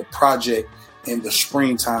up with the project in the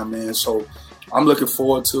springtime, man. So I'm looking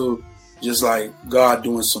forward to just like God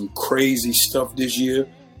doing some crazy stuff this year.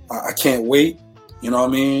 I can't wait. You know what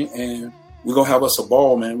I mean? And we're going to have us a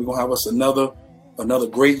ball, man. We're going to have us another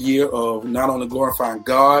great year of not only glorifying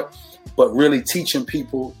God, but really teaching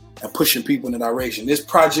people and pushing people in the direction. This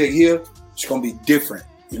project here, it's going to be different.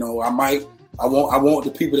 You know, I want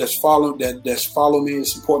the people that's follow me and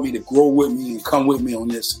support me to grow with me and come with me on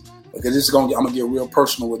this, because I'm going to get real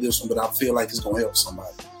personal with this one, but I feel like it's going to help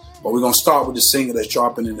somebody. But we're going to start with the single that's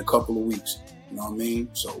dropping in a couple of weeks. You know what I mean?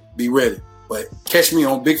 So be ready. But catch me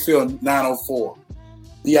on Big Fil 904,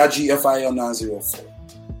 BIGFIL 904.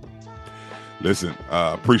 Listen,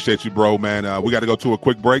 appreciate you, bro, man. We got to go to a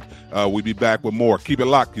quick break. We'll be back with more. Keep it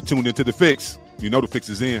locked. You're tuned into The Fixx. You know The Fixx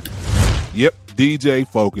is in. Yep, DJ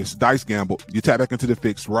Focus, Dice Gamble. You tap back into The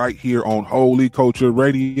Fixx right here on Holy Culture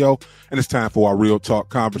Radio, and it's time for our Real Talk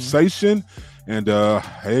conversation. And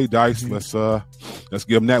hey, Dice, let's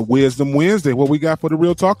give them that Wisdom Wednesday. What we got for the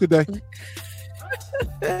Real Talk today?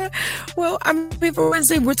 Well, I mean, for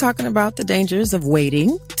Wednesday, we're talking about the dangers of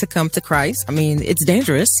waiting to come to Christ. I mean, it's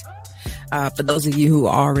dangerous. For those of you who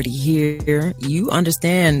are already here, you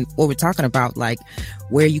understand what we're talking about, like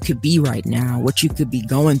where you could be right now, what you could be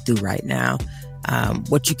going through right now,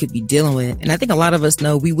 what you could be dealing with. And I think a lot of us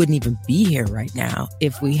know we wouldn't even be here right now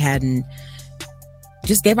if we hadn't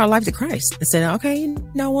just gave our life to Christ and said, okay, you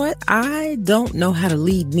know what? I don't know how to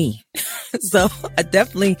lead me. So I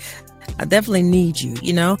definitely need you,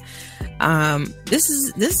 you know? This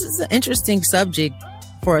is an interesting subject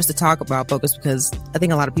for us to talk about, Focus, because I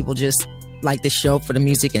think a lot of people just like the show for the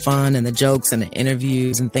music and fun and the jokes and the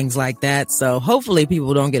interviews and things like that. So hopefully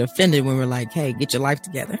people don't get offended when we're like, hey, get your life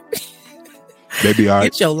together. Maybe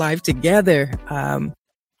get your life together.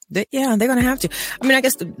 They're going to have to. I mean, I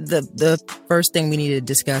guess the first thing we need to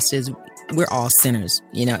discuss is we're all sinners.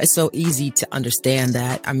 You know, it's so easy to understand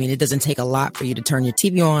that. I mean, it doesn't take a lot for you to turn your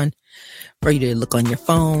TV on, for you to look on your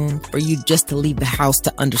phone, for you just to leave the house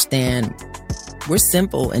to understand we're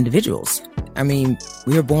simple individuals. I mean,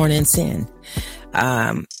 we were born in sin.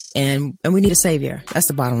 And we need a savior. That's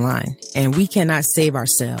the bottom line. And we cannot save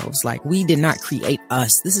ourselves. Like, we did not create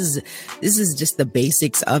us. This is just the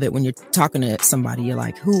basics of it. When you're talking to somebody, you're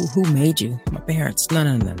like, who made you? My parents. No.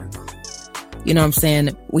 You know what I'm saying?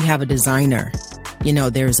 We have a designer. You know,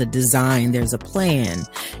 there's a design, there's a plan.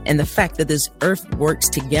 And the fact that this earth works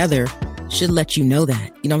together should let you know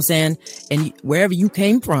that. You know what I'm saying? And wherever you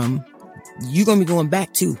came from, you're going to be going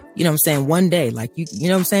back to, you know what I'm saying, one day. Like, you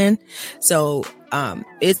know what I'm saying? So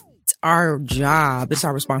it's our job, it's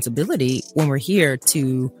our responsibility when we're here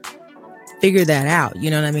to figure that out. You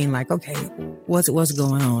know what I mean? Like, okay, what's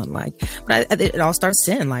going on? Like, but it all starts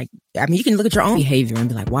in, like, I mean, you can look at your own behavior and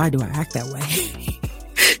be like, why do I act that way?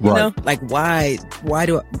 You know, like, why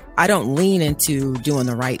do I don't lean into doing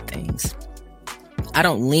the right things. I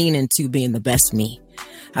don't lean into being the best me.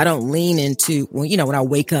 I don't lean into, well, you know, when I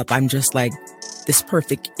wake up, I'm just like this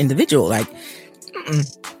perfect individual. Like,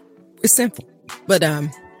 it's simple. But I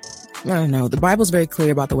don't know. The Bible's very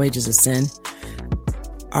clear about the wages of sin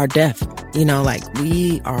are death. You know, like,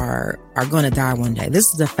 we are going to die one day.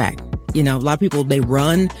 This is a fact. You know, a lot of people, they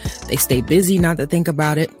run, they stay busy not to think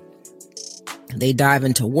about it. They dive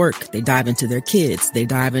into work. They dive into their kids. They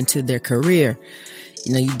dive into their career.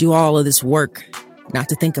 You know, you do all of this work not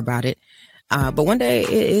to think about it. But one day it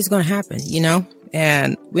is going to happen, you know,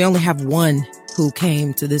 and we only have one who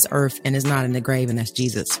came to this earth and is not in the grave, and that's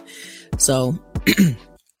Jesus. So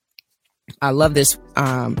I love this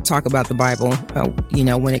talk about the Bible, you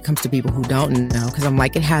know, when it comes to people who don't know, because I'm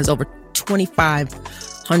like, it has over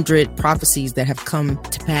 2,500 prophecies that have come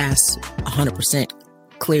to pass 100%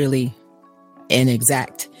 clearly and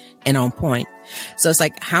exact and on point. So it's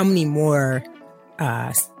like, how many more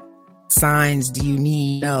signs do you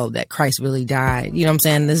need to know that Christ really died? You know what I'm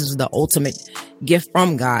saying? This is the ultimate gift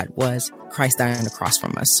from God, was Christ dying on the cross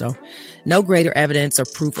from us. So no greater evidence or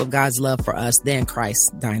proof of God's love for us than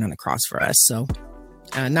Christ dying on the cross for us. So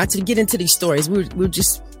not to get into these stories, we're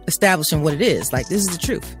just establishing what it is. Like, this is the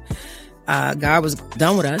truth. God was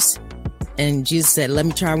done with us, and Jesus said, let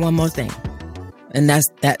me try one more thing. And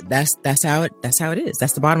that's how it is.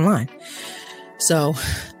 That's the bottom line. So,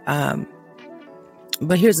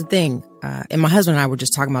 but here's the thing. And my husband and I were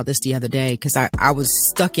just talking about this the other day, because I was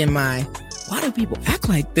stuck in my, why do people act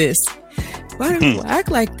like this? Why do people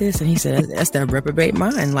act like this? And he said, that's that reprobate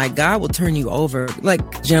mind. Like, God will turn you over.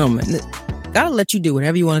 Like, gentlemen, God will let you do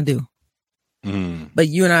whatever you want to do. But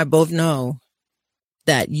you and I both know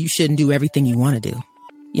that you shouldn't do everything you want to do.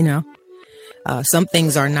 You know, some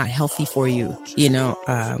things are not healthy for you, you know,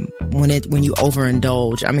 when you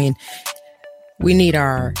overindulge. I mean, we need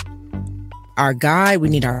our guide, we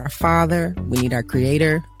need our father, we need our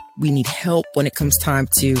creator. We need help when it comes time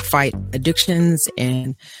to fight addictions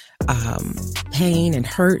and pain and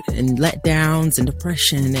hurt and letdowns and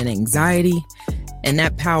depression and anxiety. And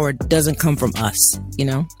that power doesn't come from us. You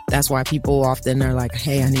know, that's why people often are like,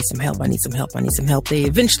 hey, I need some help. I need some help. I need some help. They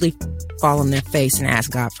eventually fall on their face and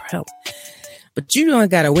ask God for help. But you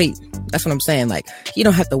don't gotta wait. That's what I'm saying. Like, you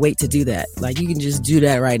don't have to wait to do that. Like, you can just do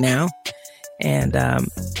that right now and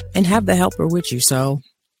have the helper with you. So,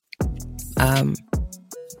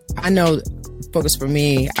 I know, focus for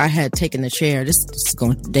me, I had taken the chair. This is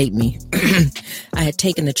going to date me. I had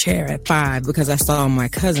taken the chair at 5 because I saw my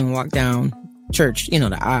cousin walk down church, you know,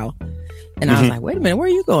 the aisle. And I was like, wait a minute, where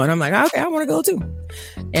are you going? I'm like, okay, I want to go too.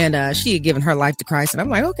 And she had given her life to Christ. And I'm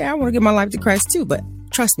like, okay, I want to give my life to Christ too. But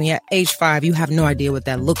trust me, at age 5, you have no idea what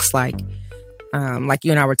that looks like. Like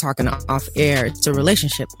you and I were talking off air, it's a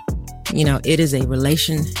relationship. You know, it is a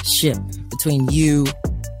relationship between you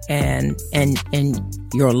and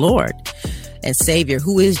your Lord and Savior,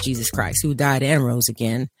 who is Jesus Christ, who died and rose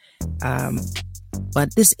again. But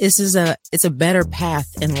this is it's a better path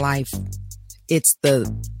in life. It's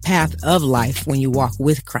the path of life when you walk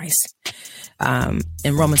with Christ. And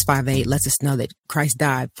Romans 5:8 lets us know that Christ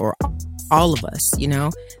died for all of us. You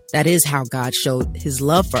know, that is how God showed his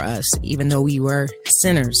love for us, even though we were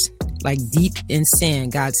sinners, like deep in sin.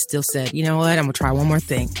 God still said, you know what? I'm gonna try one more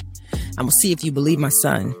thing. I'm gonna see if you believe my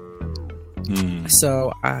son.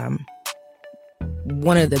 So,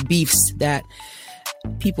 one of the beefs that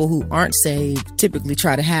people who aren't saved typically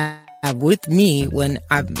try to have with me when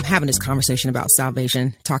I'm having this conversation about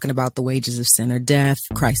salvation, talking about the wages of sin or death,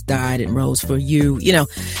 Christ died and rose for you, you know,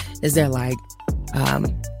 is there like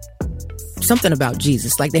something about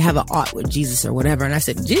Jesus, like they have an ought with Jesus or whatever. And I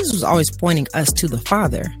said, Jesus was always pointing us to the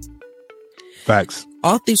Father. Facts.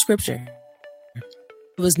 All through scripture.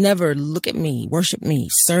 was never look at me, worship me,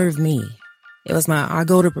 serve me. It was I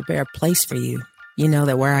go to prepare a place for you,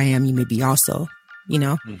 that where I am, you may be also,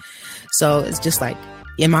 So it's just like,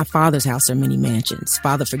 in my Father's house are many mansions.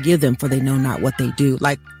 Father, forgive them, for they know not what they do.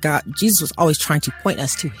 Like God, Jesus was always trying to point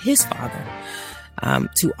us to his Father,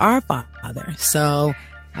 to our Father. So,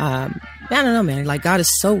 I don't know, man, like God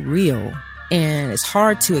is so real, and it's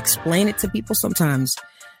hard to explain it to people sometimes,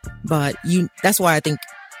 but that's why I think,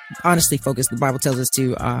 honestly, focus, the Bible tells us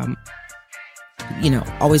to,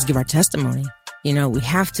 always give our testimony. We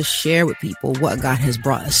have to share with people what God has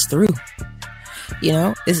brought us through.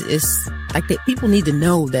 It's like that people need to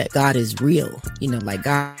know that God is real. Like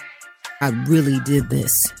God really did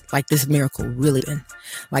this. Like this miracle really,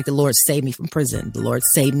 like the Lord saved me from prison. The Lord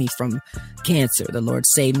saved me from cancer. The Lord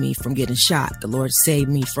saved me from getting shot. The Lord saved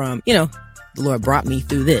me from, the Lord brought me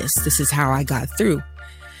through this. This is how I got through.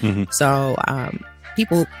 Mm-hmm. So,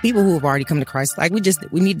 people who have already come to Christ, like we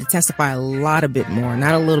need to testify a lot a bit more,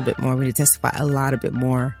 not a little bit more. We need to testify a lot a bit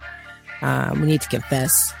more. We need to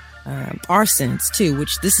confess our sins too,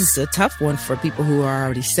 which this is a tough one for people who are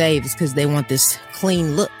already saved, is because they want this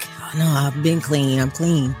clean look. Oh no, I've been clean. I'm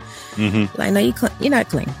clean. Mm-hmm. Like, no, you're not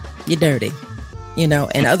clean. You're dirty.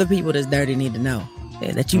 And other people that's dirty need to know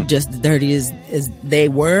that you just as dirty as they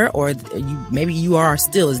were, or maybe you are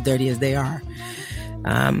still as dirty as they are.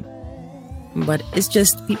 But it's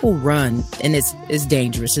just people run, and it's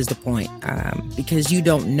dangerous is the point, because you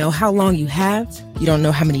don't know how long you have. You don't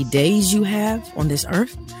know how many days you have on this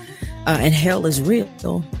earth. And hell is real.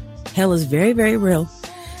 Hell is very, very real.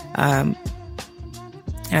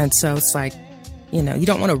 And so it's like, you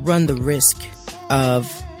don't want to run the risk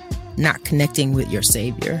of not connecting with your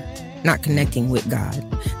Savior, not connecting with God,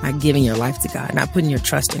 not giving your life to God, not putting your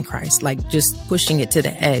trust in Christ, like just pushing it to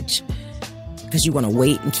the edge because you want to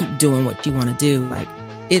wait and keep doing what you want to do. Like,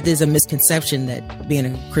 it is a misconception that being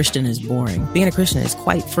a Christian is boring. Being a Christian is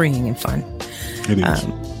quite freeing and fun. It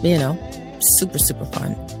is. Super, super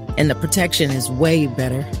fun. And the protection is way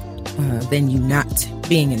better than you not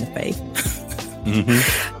being in the faith.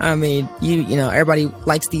 Mm-hmm. I mean, everybody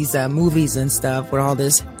likes these movies and stuff with all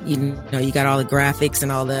this, you got all the graphics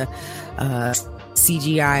and all the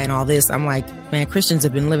CGI and all this. I'm like, man, Christians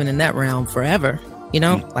have been living in that realm forever.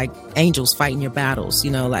 Like angels fighting your battles,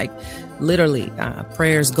 like literally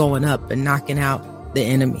prayers going up and knocking out the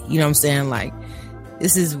enemy. You know what I'm saying? Like,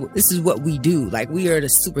 this is what we do. Like, we are the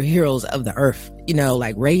superheroes of the earth,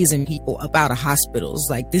 like raising people up out of hospitals.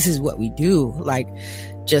 Like, this is what we do. Like,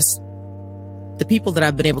 just the people that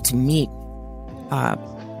I've been able to meet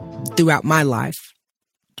throughout my life,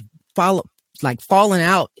 falling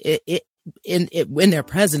out in their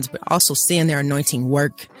presence, but also seeing their anointing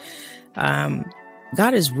work.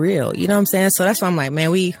 God is real. You know what I'm saying? So that's why I'm like,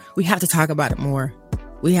 man, we have to talk about it more.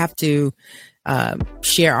 We have to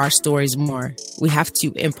share our stories more. We have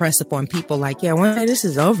to impress upon people like, yeah, one day this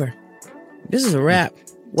is over. This is a wrap.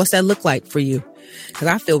 What's that look like for you? Because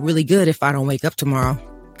I feel really good if I don't wake up tomorrow.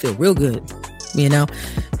 Feel real good.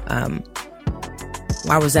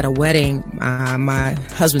 I was at a wedding, my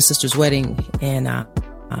husband's sister's wedding, and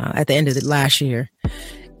at the end of the last year,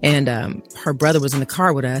 and her brother was in the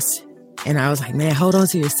car with us. And I was like, man, hold on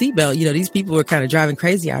to your seatbelt. These people were kind of driving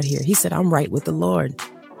crazy out here. He said, I'm right with the Lord.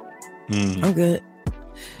 I'm good.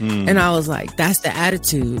 And I was like, that's the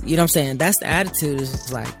attitude. You know what I'm saying? That's the attitude.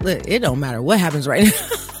 It's like, look, it don't matter what happens right now.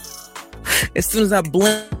 As soon as I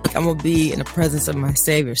blink, I'm going to be in the presence of my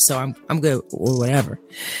Savior. So I'm good, or whatever,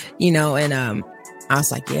 and I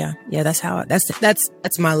was like, yeah,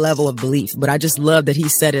 that's my level of belief. But I just love that he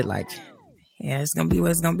said it like, yeah, it's going to be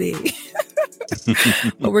what it's going to be.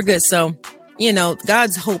 But we're good. So,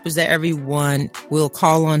 God's hope is that everyone will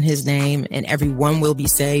call on his name and everyone will be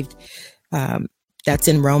saved. That's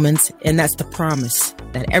in Romans. And that's the promise,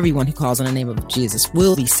 that everyone who calls on the name of Jesus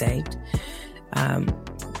will be saved.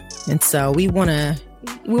 And so we want to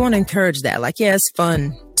encourage that. Like, yeah, it's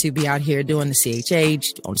fun to be out here doing the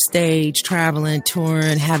CHH, on stage, traveling,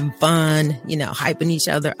 touring, having fun, hyping each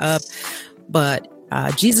other up. But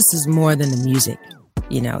Jesus is more than the music.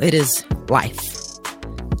 It is life.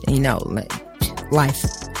 Life.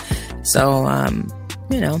 So, I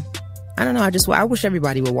don't know. I wish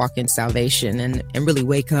everybody would walk in salvation and really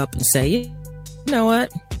wake up and say, you know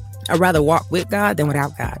what? I'd rather walk with God than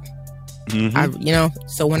without God. Mm-hmm.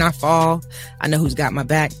 So when I fall, I know who's got my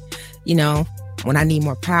back. When I need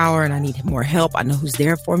more power and I need more help, I know who's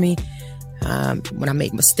there for me. When I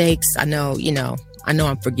make mistakes, I know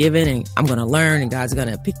I'm forgiven and I'm going to learn, and God's going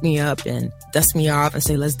to pick me up and dust me off and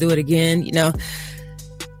say, let's do it again.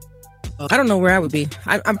 I don't know where I would be.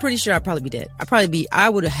 I'm pretty sure I'd probably be dead. I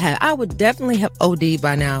would definitely have OD'd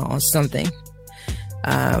by now on something.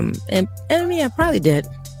 And yeah, probably did,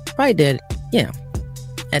 you know,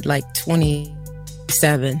 at like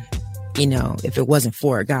 27, you know, if it wasn't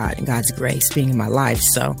for God and God's grace being in my life.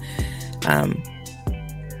 So,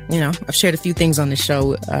 you know, I've shared a few things on the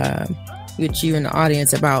show with you and the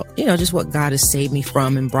audience about, you know, just what God has saved me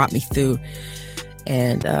from and brought me through.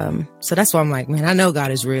 And so that's why I'm like, man, I know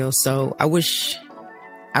God is real. So I wish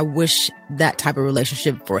that type of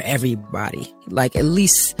relationship for everybody, like at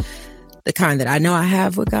least the kind that I know I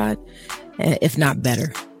have with God, if not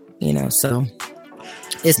better, you know. So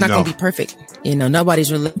it's not going to be perfect. You know,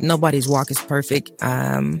 nobody's walk is perfect.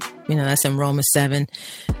 You know, that's in Romans 7.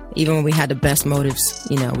 Even when we had the best motives,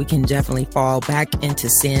 you know, we can definitely fall back into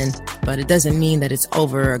sin, but it doesn't mean that it's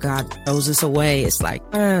over or God throws us away. It's like,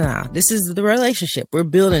 no, this is the relationship. We're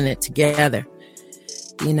building it together,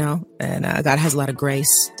 you know, and God has a lot of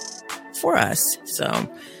grace for us. So,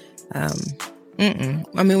 I mean,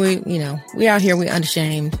 we out here, we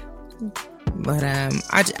unashamed, but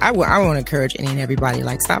I want to encourage any and everybody,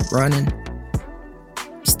 like, stop running.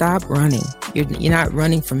 Stop running. You're not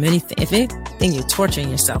running from anything. If anything, you're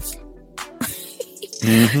torturing yourself.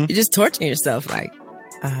 You're just torturing yourself. Like,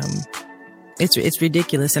 it's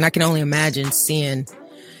ridiculous. And I can only imagine seeing,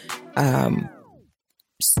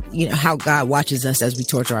 you know, how God watches us as we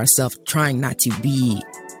torture ourselves, trying not to be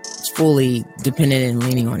fully dependent and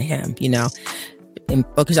leaning on Him, you know. And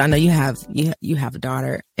because I know you have a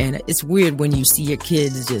daughter, and it's weird when you see your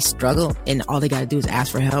kids just struggle and all they got to do is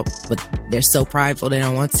ask for help, but they're so prideful they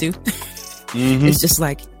don't want to. It's just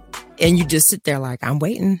like, and you just sit there like, I'm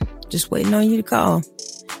waiting, just waiting on you to call,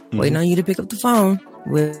 waiting on you to pick up the phone.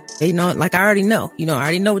 Waiting on, like, I already know, you know, I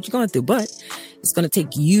already know what you're going through, but it's going to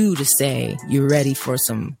take you to say you're ready for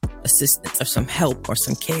some assistance or some help or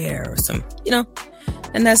some care or some, you know.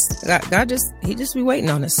 And that's God. He just be waiting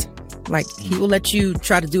on us. Like, He will let you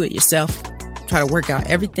try to do it yourself, try to work out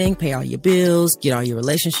everything, pay all your bills, get all your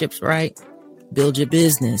relationships right, build your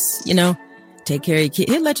business, you know, take care of your kid.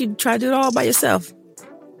 He'll let you try to do it all by yourself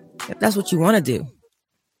if that's what you want to do.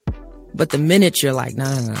 But the minute you're like, no,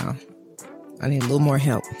 I need a little more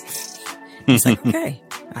help. It's like, okay,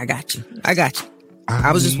 I got you.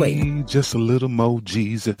 I was just waiting. Just a little more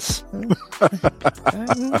Jesus.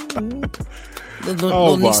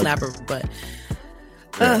 little knee slapper, but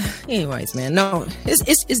anyways, man, no,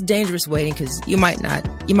 it's dangerous waiting, because you might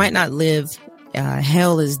not live.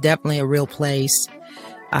 Hell is definitely a real place.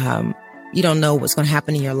 You don't know what's going to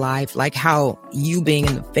happen in your life, like how you being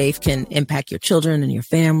in the faith can impact your children and your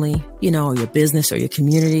family, you know, or your business or your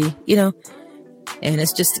community, you know. And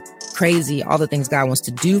it's just crazy, all the things God wants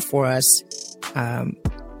to do for us.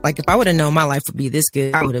 Like, if I would have known my life would be this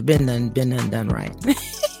good, I would have been done right.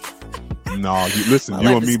 No, listen,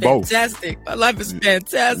 you and me both. Fantastic. My life is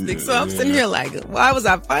fantastic. So I'm sitting here like, why was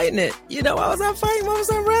I fighting it? You know, why was I fighting? Why was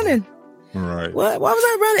I running? Right. Why was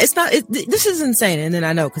I running? This is insane. And then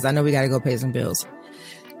I know, because I know we got to go pay some bills.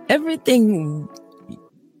 Everything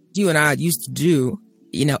you and I used to do,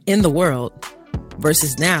 you know, in the world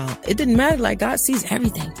versus now, it didn't matter. Like, God sees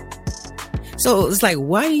everything. So it's like,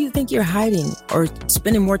 why do you think you're hiding or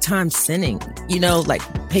spending more time sinning? You know, like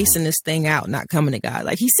pacing this thing out, not coming to God.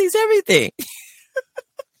 Like, He sees everything.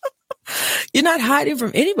 You're not hiding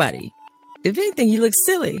from anybody. If anything, you look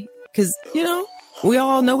silly, because, you know, we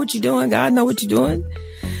all know what you're doing. God know what you're doing.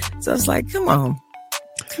 So it's like, come on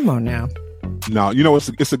now. No, you know, it's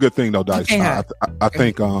a good thing though, Dice. I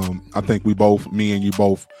think we both, me and you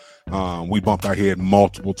both, we bumped our head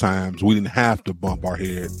multiple times. We didn't have to bump our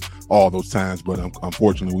head all those times, but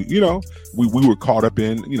unfortunately, we were caught up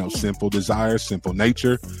in, you know, sinful desires, sinful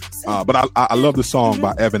nature. But I love the song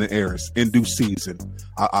by Evan and Eris, In Due Season.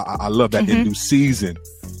 I love that In Due Season,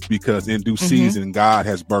 because in due season, God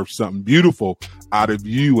has birthed something beautiful out of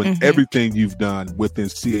you and everything you've done within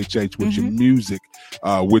CHH, with your music,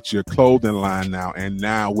 with your clothing line now, and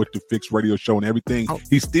now with the Fixx radio show and everything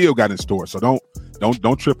He still got in store. So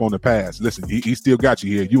don't trip on the past. Listen, he still got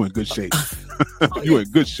you here. You in good shape. You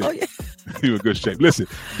in good shape. You in good shape. Listen,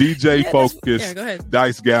 DJ Focus,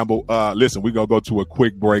 Dice Gamble. Listen, we're gonna go to a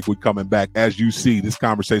quick break. We're coming back. As you see, this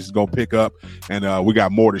conversation is gonna pick up, and we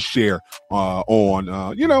got more to share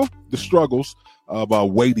on you know, the struggles of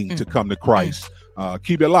waiting to come to Christ.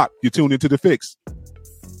 Keep it locked. You tuned into the Fixx.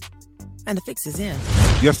 And the Fixx is in.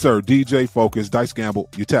 Yes, sir. DJ Focus, Dice Gamble.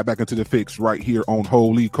 You tap back into the Fixx right here on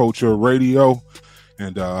Holy Culture Radio.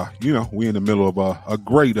 And, you know, we in the middle of a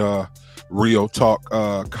great real talk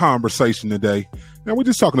conversation today. And we're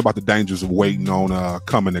just talking about the dangers of waiting on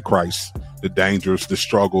coming to Christ. The dangers, the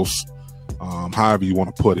struggles, however you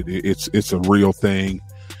want to put it. It's a real thing.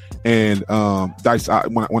 And Dice,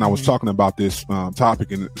 when I was talking about this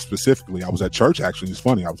topic, and specifically, I was at church. Actually, it's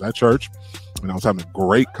funny. I was at church, and I was having a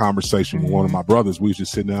great conversation with one of my brothers. We was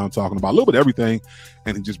just sitting down talking about a little bit of everything,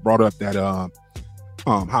 and he just brought up that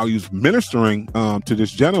how he was ministering to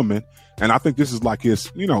this gentleman. And I think this is like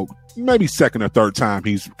his, maybe second or third time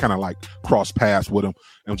he's kind of like crossed paths with him,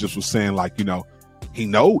 and just was saying like, he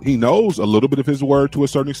knows a little bit of his word to a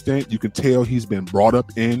certain extent. You can tell he's been brought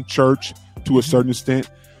up in church to a certain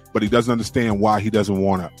extent, but he doesn't understand why he doesn't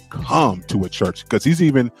want to come to a church. Because he's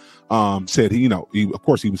even said he of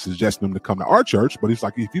course he was suggesting him to come to our church, but he's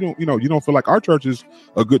like, if you don't feel like our church is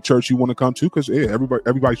a good church you want to come to, because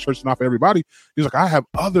everybody's church is not for everybody. He's like, I have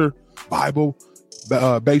other Bible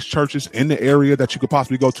based churches in the area that you could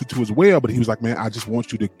possibly go to as well. But he was like, man, I just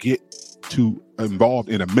want you to get to involved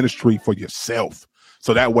in a ministry for yourself.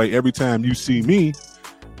 So that way, every time you see me,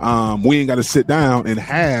 we ain't got to sit down and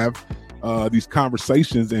have these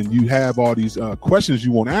conversations, and you have all these questions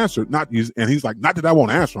you want answered. And he's like, not that I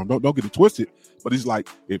won't answer them. Don't get it twisted. But he's like,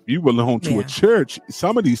 if you belong to a church,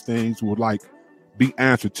 some of these things would like be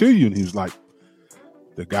answered to you. And he's like,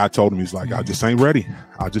 the guy told him, he's like, I just ain't ready.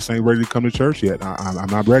 I just ain't ready to come to church yet. I'm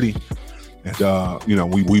not ready.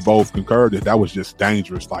 And we both concurred that was just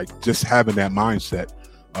dangerous. Like just having that mindset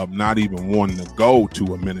of not even wanting to go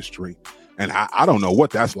to a ministry. And I don't know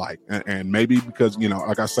what that's like. And maybe because,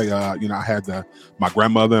 like I say, I had my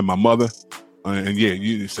grandmother and my mother. And yeah,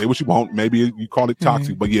 you say what you want. Maybe you call it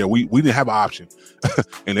toxic, but yeah, we didn't have an option.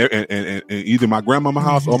 and either my grandmama's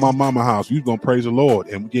house or my mama's house, you gonna praise the Lord.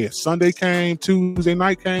 And yeah, Sunday came, Tuesday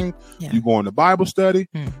night came, you going to Bible study.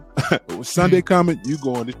 Sunday coming, you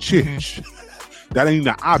going to church. That ain't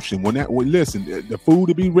an option. Listen, the food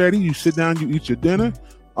will be ready. You sit down, you eat your dinner.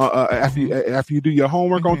 After you do your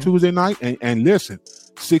homework on Tuesday night, and listen,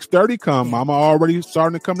 6:30 come, mama already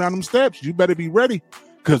starting to come down them steps. You better be ready,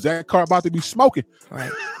 because that car about to be smoking.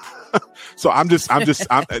 Right. So I'm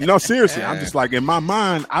no, seriously, I'm just like, in my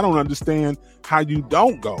mind, I don't understand how you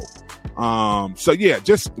don't go. So yeah,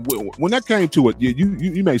 just when that came to it,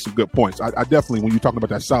 you made some good points. I definitely, when you're talking about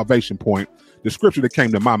that salvation point, the scripture that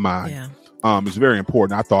came to my mind is very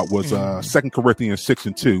important. I thought was 2 Corinthians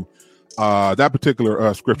 6:2. That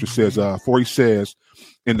particular scripture says, for he says,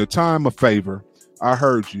 in the time of favor, I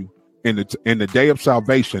heard you. In the day of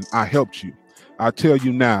salvation, I helped you. I tell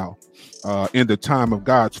you now, in the time of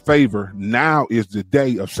God's favor, now is the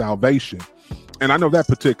day of salvation. And I know that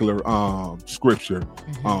particular scripture,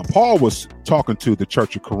 Paul was talking to the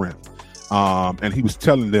church of Corinth, and he was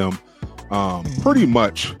telling them pretty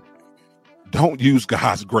much, don't use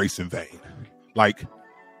God's grace in vain. Like,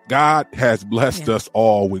 God has blessed us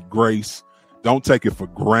all with grace. Don't take it for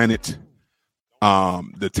granted.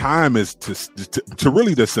 The time is to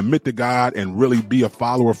really to submit to God and really be a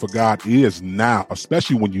follower for God is now,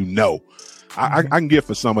 especially when you know. I can get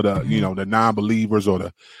for some of the, the non-believers or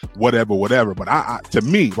the whatever. But to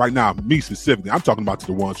me, right now, me specifically, I'm talking about to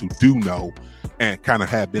the ones who do know and kind of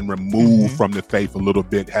have been removed from the faith a little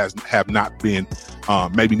bit, have not been,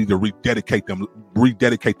 maybe need to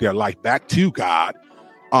rededicate their life back to God.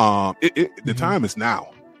 The time is now.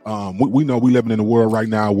 We know we living in a world right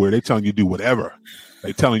now where they telling you to do whatever.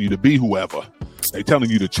 They telling you to be whoever. They telling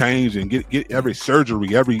you to change and get every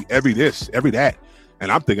surgery, every this, every that.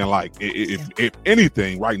 And I'm thinking like, if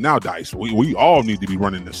anything right now, Dice, we all need to be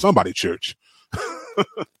running to somebody's church.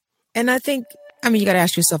 And I think, you got to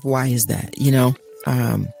ask yourself, why is that?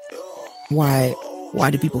 Why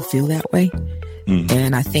do people feel that way?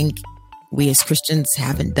 And I think we as Christians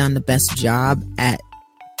haven't done the best job at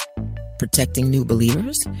protecting new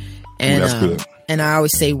believers. And that's good. And I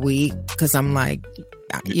always say we, because I'm like,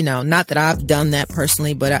 not that I've done that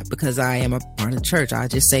personally, but because I am a part of the church, I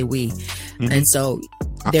just say we. And so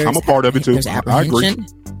I'm a part of it too. There's apprehension.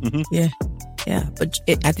 I agree. Yeah. But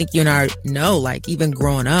I think you and I know, like, even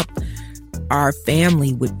growing up, our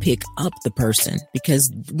family would pick up the person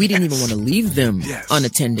because we didn't even want to leave them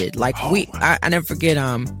unattended. Like I never forget.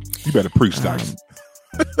 You better preach, Dice.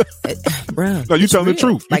 Bro, no, you telling the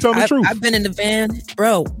truth. You telling the truth. I've been in the van,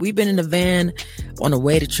 bro. We've been in the van on the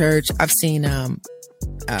way to church. I've seen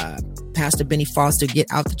Pastor Benny Foster get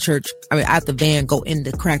out the van, go in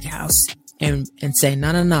the crack house and say,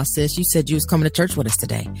 no, sis, you said you was coming to church with us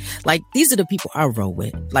today. Like, these are the people I roll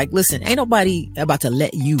with. Like, listen, ain't nobody about to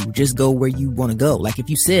let you just go where you want to go. Like, if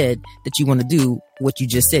you said that you want to do what you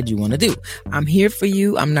just said you want to do, I'm here for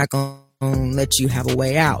you. I'm not going to let you have a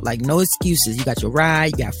way out. Like, no excuses. You got your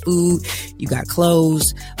ride, you got food, you got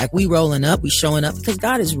clothes. Like, we rolling up, we showing up because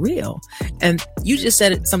God is real. And you just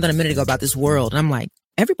said something a minute ago about this world. And I'm like,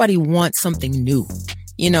 everybody wants something new.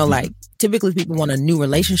 You know, like typically people want a new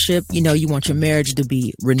relationship. You know, you want your marriage to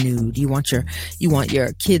be renewed. You want your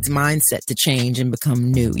kids' mindset to change and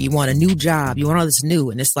become new. You want a new job. You want all this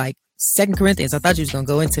new. And it's like 2 Corinthians, I thought you was going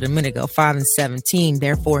to go into it a minute ago, 5:17.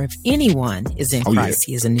 Therefore, if anyone is in Christ,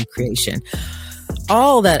 he is a new creation.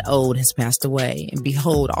 All that old has passed away, and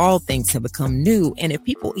behold, all things have become new. And if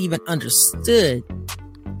people even understood,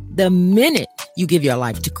 the minute you give your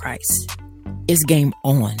life to Christ, it's game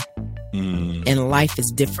on. And life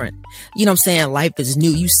is different. You know what I'm saying? Life is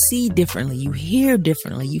new. You see differently. You hear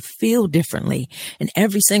differently. You feel differently. And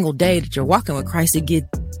every single day that you're walking with Christ, it gets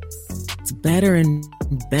better and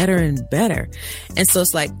better and better. And so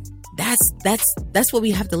it's like, that's what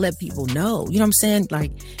we have to let people know. You know what I'm saying?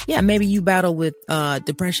 Like, yeah, maybe you battle with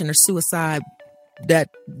depression or suicide that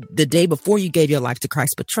the day before you gave your life to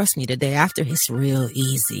Christ, but trust me, the day after, it's real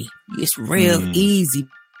easy. It's real easy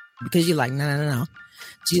because you're like, no.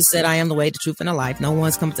 Jesus said, I am the way, the truth, and the life. No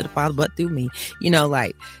one's come to the Father but through me. You know,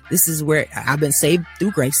 like, this is where I've been saved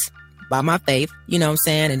through grace by my faith. You know what I'm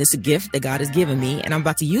saying? And it's a gift that God has given me. And I'm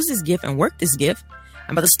about to use this gift and work this gift.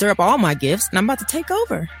 I'm about to stir up all my gifts and I'm about to take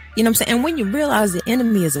over. You know what I'm saying? And when you realize the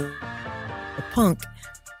enemy is a punk,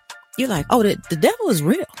 you're like, oh, the devil is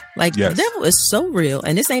real. Like, the devil is so real.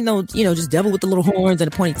 And this ain't no, just devil with the little horns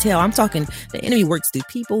and a pointy tail. I'm talking, the enemy works through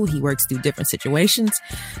people. He works through different situations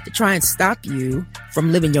to try and stop you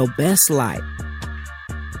from living your best life.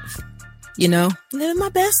 Living my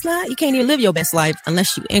best life. You can't even live your best life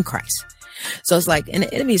unless you're in Christ. So it's like, and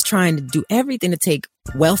the enemy is trying to do everything to take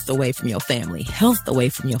wealth away from your family, health away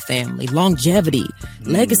from your family, longevity,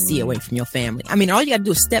 legacy away from your family. I mean, all you got to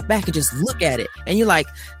do is step back and just look at it. And you're like,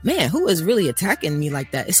 man, who is really attacking me like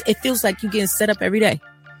that? It feels like you're getting set up every day.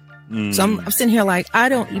 So I'm sitting here like, I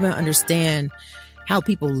don't even understand how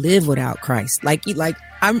people live without Christ.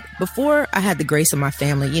 Before I had the grace of my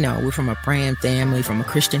family, we're from a praying family, from a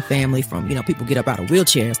Christian family, from, people get up out of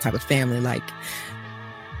wheelchairs type of family. Like,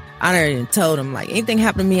 I already told them, like, anything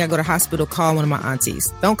happen to me, I go to hospital, call one of my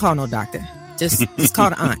aunties. Don't call no doctor. Just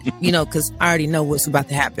call the aunt, because I already know what's about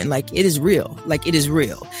to happen. Like, it is real. Like, it is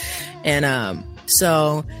real. And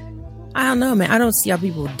so, I don't know, man. I don't see how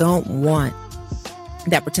people don't want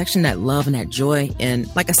that protection, that love, and that joy.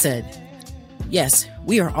 And like I said, yes,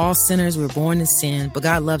 we are all sinners. We were born in sin, but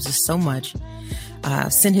God loves us so much.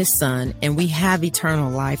 Sent his son, and we have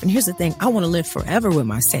eternal life. And here's the thing, I want to live forever with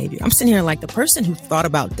my Savior. I'm sitting here like the person who thought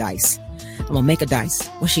about dice. I'm gonna make a dice.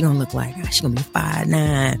 What's she gonna look like? She's gonna be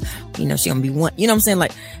 5'9". She gonna be one. You know what I'm saying?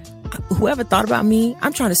 Like, whoever thought about me,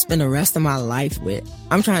 I'm trying to spend the rest of my life with.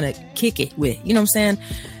 I'm trying to kick it with. You know what I'm saying?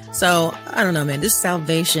 So I don't know, man. This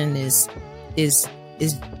salvation is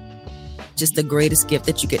just the greatest gift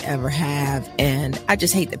that you could ever have. And I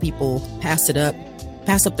just hate that people pass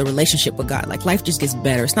up the relationship with God. Like, life just gets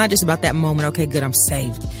better. It's not just about that moment. Okay, good, I'm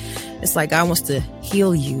saved. It's like God wants to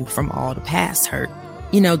heal you from all the past hurt,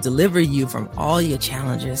 deliver you from all your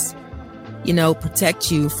challenges,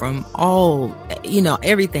 protect you from all,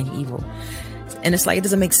 everything evil. And it's like, it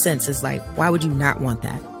doesn't make sense. It's like, why would you not want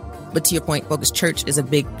that? But to your point, Focus Church is a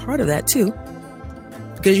big part of that too,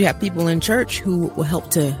 because you have people in church who will help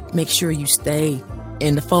to make sure you stay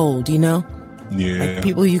in the fold, like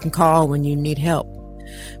people you can call when you need help.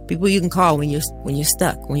 People you can call when you're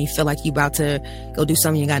stuck, when you feel like you're about to go do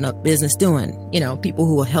something you got no business doing. People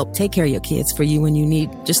who will help take care of your kids for you when you need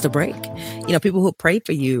just a break. People who pray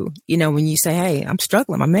for you, when you say, hey, I'm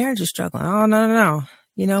struggling, my marriage is struggling. Oh, no.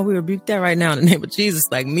 We rebuke that right now in the name of Jesus.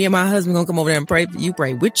 Like, me and my husband gonna come over there and pray for you,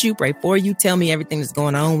 pray with you, pray for you. Tell me everything that's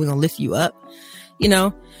going on. We're gonna lift you up,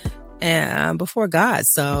 and before God.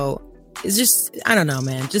 So it's just, I don't know,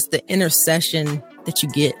 man, just the intercession that you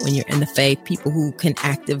get when you're in the faith, people who can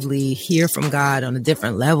actively hear from God on a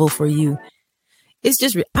different level for you. It's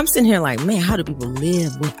just, I'm sitting here like, man, how do people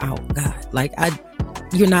live without God? Like,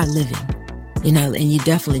 you're not living, and you're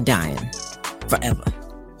definitely dying forever.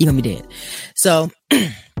 You're gonna be dead. So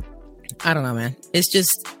I don't know, man. It's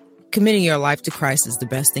just committing your life to Christ is the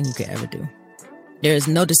best thing you could ever do. There is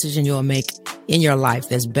no decision you'll make in your life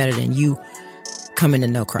that's better than you coming to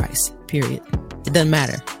know Christ, period. It doesn't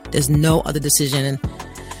matter. There's no other decision. And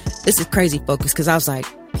this is crazy, Focus, because I was like,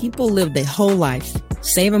 people live their whole life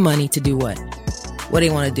saving money to do what? What do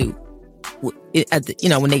they want to do?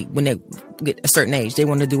 When they get a certain age, they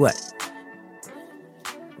want to do what?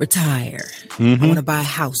 Retire. I want to buy a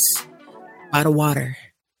house by the water.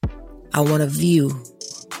 I want a view.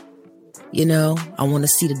 I want to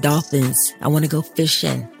see the dolphins. I want to go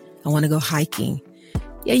fishing. I want to go hiking.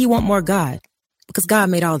 Yeah, you want more God because God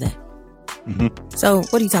made all that. So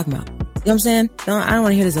what are you talking about? You know what I'm saying? I don't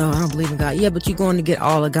want to hear this. Oh, I don't believe in God. Yeah, but you're going to get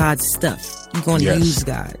all of God's stuff. You're going to use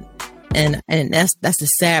God. And that's the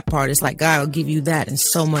sad part. It's like God will give you that and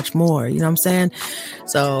so much more. You know what I'm saying?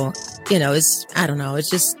 So, I don't know. It's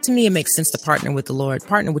just, to me, it makes sense to partner with the Lord,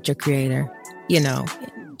 partner with your creator,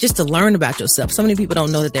 just to learn about yourself. So many people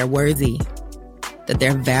don't know that they're worthy, that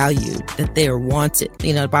they're valued, that they are wanted.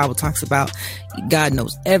 The Bible talks about God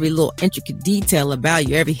knows every little intricate detail about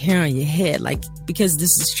you, every hair on your head, because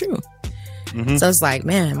this is true. Mm-hmm. So it's like,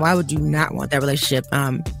 man, why would you not want that relationship?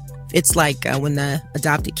 It's like when the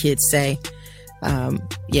adopted kids say,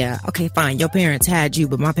 yeah, okay, fine, your parents had you,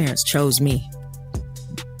 but my parents chose me.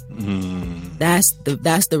 That's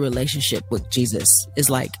the relationship with Jesus. Is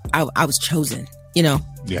like, I was chosen,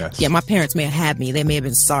 Yes. Yeah, my parents may have had me. They may have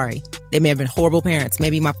been sorry. They may have been horrible parents.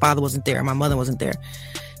 Maybe my father wasn't there. My mother wasn't there.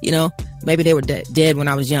 Maybe they were dead when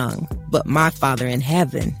I was young. But my Father in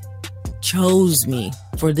heaven chose me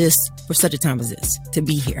for such a time as this, to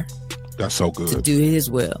be here. That's so good. To do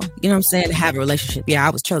his will. You know what I'm saying? To have a relationship. Yeah,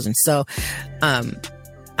 I was chosen. So, I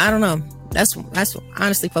don't know. That's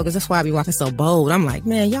honestly, focus. That's why I be walking so bold. I'm like,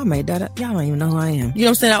 man, y'all made that up. Y'all don't even know who I am. You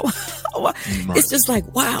know what I'm saying? Right. It's just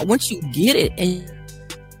like, wow, once you get it and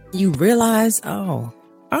you realize, okay.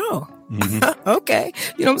 You know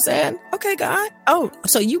what I'm saying? Okay, God. Oh,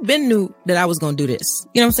 so you been knew that I was going to do this.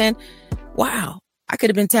 You know what I'm saying? Wow. I could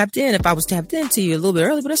have been tapped in if I was tapped into you a little bit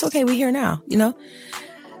early, but it's okay. We're here now,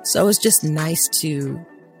 So it's just nice to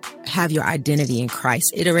have your identity in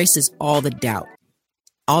Christ. It erases all the doubt,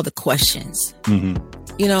 all the questions,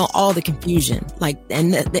 all the confusion.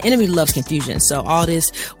 And the enemy loves confusion. So all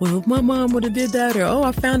this, well, if my mom would have did that, or,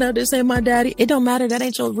 I found out this ain't my daddy. It don't matter. That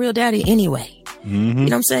ain't your real daddy anyway. You know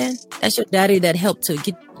what I'm saying? That's your daddy that helped to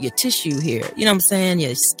get your tissue here. You know what I'm saying?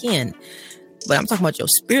 Your skin. But I'm talking about your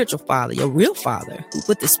spiritual father, your real father, who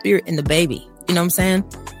put the spirit in the baby. You know what I'm saying?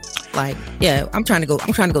 Yeah, I'm trying to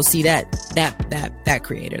go see that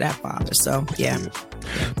creator, that father. So yeah.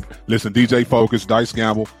 Listen, DJ Focus, Dice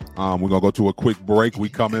Gamble. We're gonna go to a quick break. We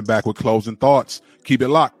coming back with closing thoughts. Keep it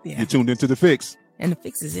locked. Yeah. You're tuned into the Fixx. And the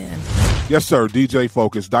Fixx is in. Yes, sir. DJ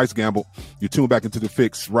Focus, Dice Gamble. You tune back into the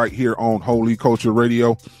Fixx right here on Holy Culture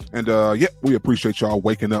Radio. And we appreciate y'all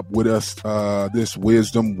waking up with us this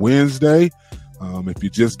Wisdom Wednesday. If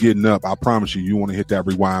you're just getting up, I promise you want to hit that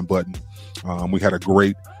rewind button. We had a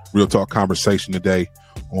great real talk conversation today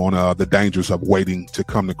on the dangers of waiting to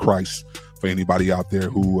come to Christ for anybody out there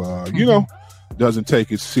who, doesn't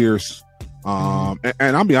take it serious. And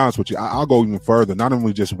I'll be honest with you, I'll go even further. Not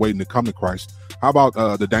only just waiting to come to Christ. How about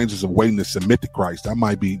the dangers of waiting to submit to Christ? That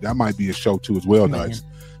might be a show too as well, guys,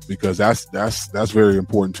 because that's very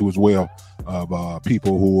important too as well. Of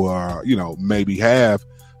people who are maybe have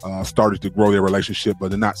started to grow their relationship, but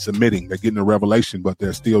they're not submitting. They're getting a revelation, but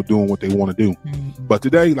they're still doing what they want to do. But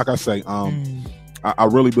today, like I say, I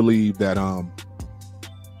really believe that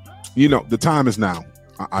the time is now.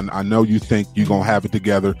 I know you think you're going to have it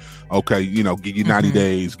together. Okay, give you 90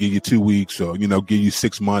 days, give you 2 weeks, or, give you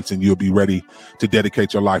 6 months and you'll be ready to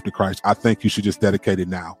dedicate your life to Christ. I think you should just dedicate it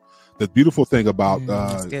now. The beautiful thing about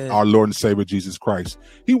our Lord and Savior, Jesus Christ,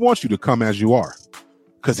 he wants you to come as you are,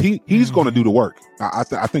 because he's going to do the work. I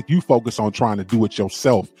think you focus on trying to do it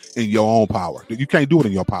yourself in your own power. You can't do it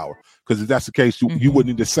in your power, because if that's the case, you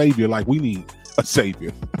wouldn't need a savior like we need a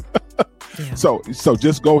savior. Yeah. So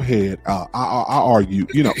just go ahead. I argue,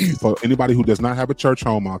 for anybody who does not have a church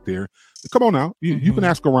home out there, come on now. You can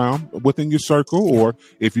ask around within your circle, or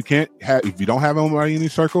if you don't have anybody in your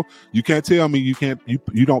circle, you can't tell me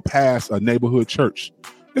you don't pass a neighborhood church.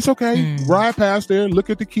 It's okay. Ride past there, look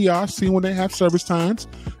at the kiosk, see when they have service times,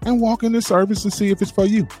 and walk in the service and see if it's for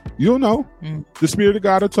you. You'll know. The Spirit of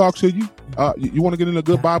God will talk to you. You want to get in a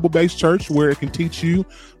good Bible-based church where it can teach you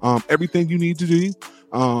everything you need to do.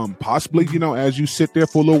 Possibly, as you sit there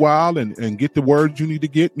for a little while and get the word you need to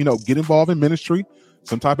get involved in ministry,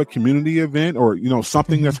 some type of community event, or,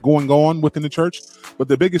 something that's going on within the church. But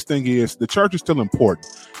the biggest thing is the church is still important.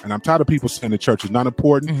 And I'm tired of people saying the church is not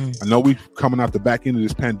important. I know we're coming out the back end of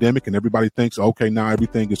this pandemic and everybody thinks, okay, now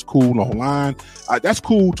everything is cool online. That's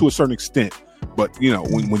cool to a certain extent. But,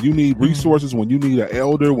 when you need resources, when you need an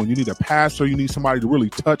elder, when you need a pastor, you need somebody to really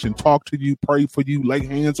touch and talk to you, pray for you, lay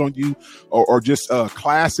hands on you, or just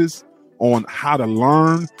classes on how to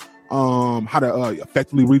learn, how to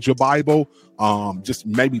effectively read your Bible, just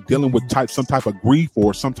maybe dealing with some type of grief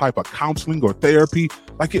or some type of counseling or therapy.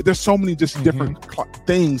 There's so many just different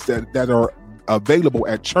things that are available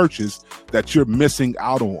at churches that you're missing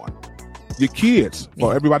out on. Your kids,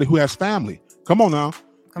 or everybody who has family. Come on now.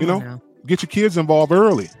 Get your kids involved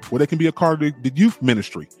early, where they can be a part of the youth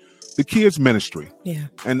ministry, the kids ministry,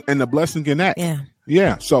 and the blessing in that.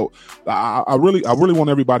 Yeah. So I really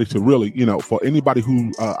want everybody to really, for anybody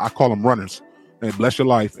who I call them runners, and bless your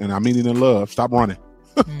life. And I mean it in love. Stop running.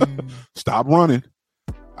 Stop running.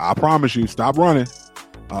 I promise you, stop running.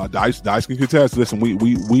 Dice can contest. Listen,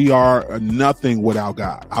 we are nothing without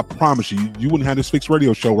God. I promise you, you wouldn't have this Fixx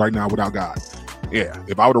radio show right now without God. Yeah,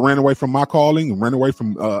 if I would have ran away from my calling and ran away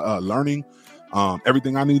from learning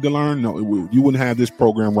everything I need to learn, no, you wouldn't have this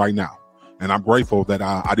program right now. And I'm grateful that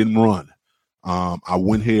I didn't run. I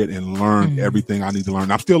went ahead and learned everything I need to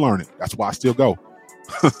learn. I'm still learning. That's why I still go.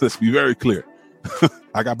 Let's be very clear.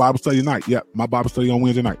 I got Bible study tonight. Yep, my Bible study on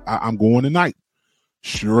Wednesday night. I'm going tonight.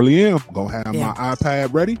 Surely am. Gonna have my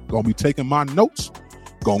iPad ready. Gonna be taking my notes.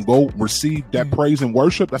 Gonna go receive that praise and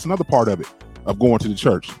worship. That's another part of it, of going to the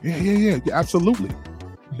church. Yeah, absolutely.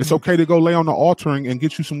 It's okay to go lay on the altar and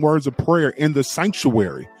get you some words of prayer in the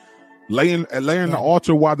sanctuary. Lay in the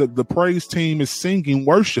altar while the praise team is singing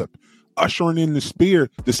worship, ushering in the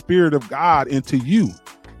spirit of God into you.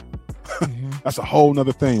 That's a whole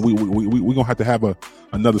nother thing. We're gonna have to have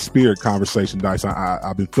another spirit conversation, Dice.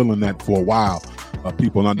 I've been feeling that for a while.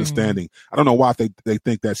 People understanding. I don't know why they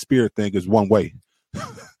think that spirit thing is one way.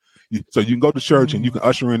 So you can go to church and you can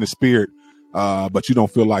usher in the spirit, but you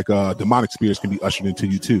don't feel like demonic spirits can be ushered into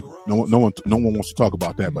you too. No one wants to talk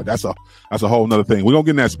about that, but that's a whole nother thing. We're gonna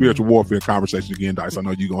get in that spiritual warfare conversation again, Dice. I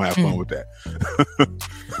know you're gonna have fun with that.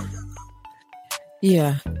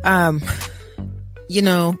 Yeah.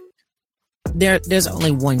 There's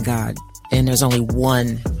only one God, and there's only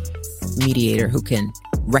one mediator who can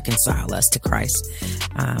reconcile us to Christ.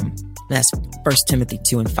 That's 1 Timothy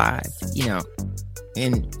 2:5.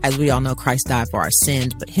 And as we all know, Christ died for our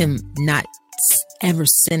sins, but him not ever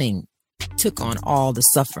sinning took on all the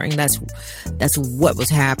suffering. That's what was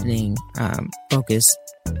happening. Focus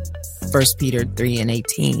 1 Peter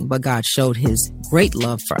 3:18. But God showed his great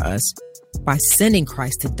love for us by sending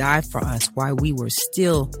Christ to die for us while we were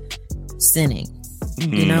still sinning,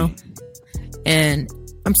 and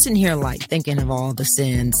I'm sitting here like thinking of all the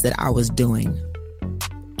sins that I was doing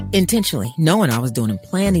intentionally, knowing I was doing and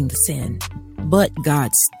planning the sin, but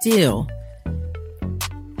God still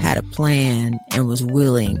had a plan and was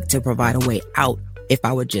willing to provide a way out if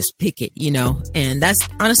I would just pick it, and that's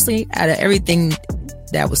honestly out of everything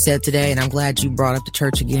that was said today. And I'm glad you brought up the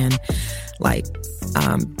church again. Like,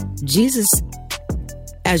 Jesus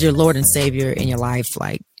as your Lord and Savior in your life,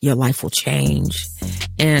 like your life will change.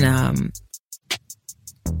 And,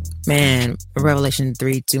 Revelation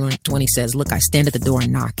 3:20 says, look, I stand at the door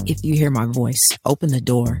and knock. If you hear my voice, open the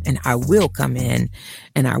door and I will come in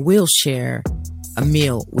and I will share a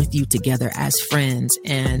meal with you together as friends.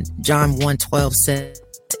 And John 1:12 says,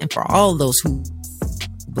 and for all those who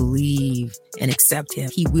believe and accept him,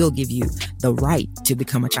 he will give you the right to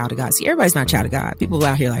become a child of God. See, everybody's not a child of God. People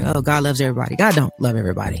out here like, oh, God loves everybody. God don't love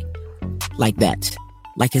everybody like that,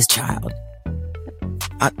 like his child.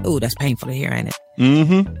 That's painful to hear, ain't it?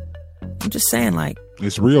 I'm just saying, like,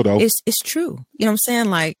 it's real though. It's true. You know what I'm saying?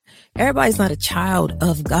 Like, everybody's not a child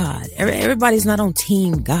of God. Everybody's not on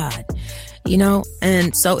team God,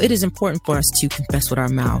 and so it is important for us to confess with our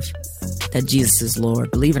mouth that Jesus is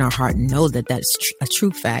Lord, believe in our heart, and know that that's a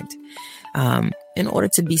true fact, in order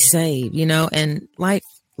to be saved, and life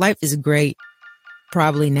is great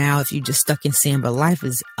probably now if you just stuck in sin, but life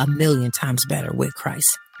is a million times better with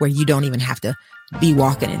Christ, where you don't even have to be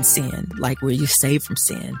walking in sin, like where you're saved from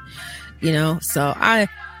sin, so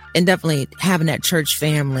and definitely having that church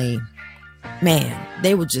family, man,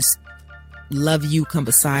 they will just love you, come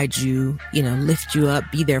beside you, lift you up,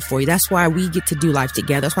 be there for you. That's why we get to do life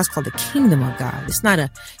together. That's why it's called the kingdom of God. It's not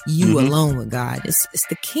a you alone with God. It's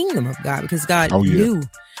the kingdom of God, because God knew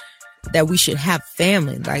that we should have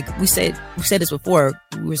family. Like we said this before,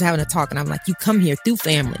 we was having a talk and I'm like, you come here through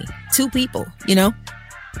family, 2 people,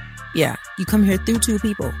 yeah, you come here through 2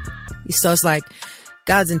 people. So it's like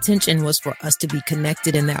God's intention was for us to be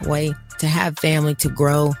connected in that way, to have family, to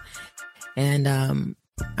grow. And,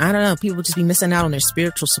 I don't know, people just be missing out on their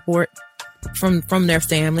spiritual support from their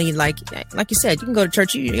family. Like you said, you can go to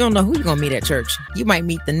church. You don't know who you're going to meet at church. You might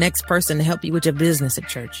meet the next person to help you with your business at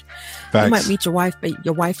church. Facts. You might meet your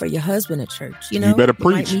wife or your husband at church. You better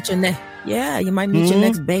preach. You might meet your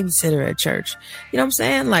next babysitter at church. You know what I'm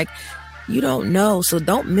saying? Like, you don't know. So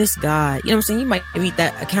don't miss God. You know what I'm saying? You might meet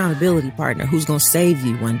that accountability partner who's going to save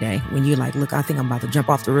you one day when you're like, look, I think I'm about to jump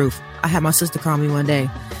off the roof. I had my sister call me one day.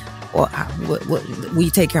 Well, will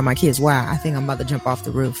you take care of my kids? Why? I think I'm about to jump off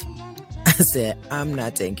the roof. I said, I'm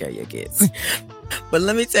not taking care of your kids. But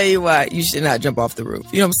let me tell you why you should not jump off the roof.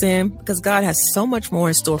 You know what I'm saying? Because God has so much more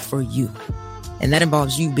in store for you. And that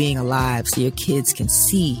involves you being alive so your kids can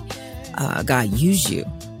see God use you,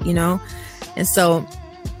 And so,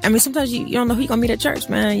 sometimes you don't know who you're going to meet at church,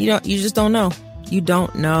 man. You just don't know. You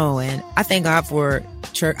don't know. And I thank God for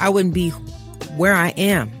church. I wouldn't be where I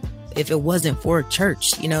am if it wasn't for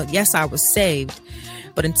church. You know, yes, I was saved,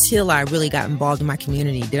 but until I really got involved in my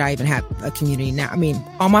community, did I even have a community now? I mean,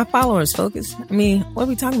 all my followers focus. I mean, what are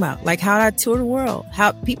we talking about? Like how I tour the world,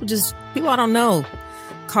 how people I don't know,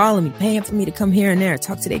 calling me, paying for me to come here and there,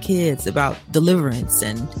 talk to their kids about deliverance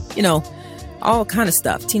and, you know, all kind of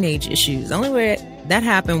stuff, teenage issues. The only way that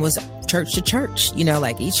happened was church to church, you know,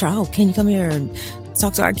 like each, oh, can you come here and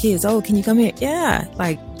talk to our kids? Oh, can you come here? Yeah.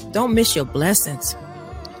 Like, don't miss your blessings.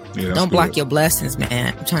 Yeah, don't block your blessings,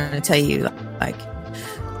 man. I'm trying to tell you, like,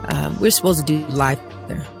 we're supposed to do life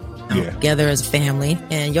together as a family,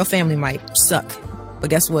 and your family might suck, but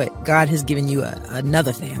guess what? God has given you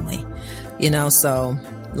another family, you know, so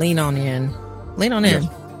lean on in. Yes.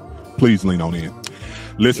 Please lean on in.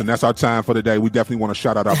 Listen, that's our time for today. We definitely want to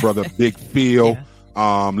shout out our brother, Big Phil.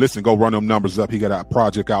 Listen, go run them numbers up. He got a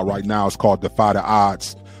project out right now. It's called Defy the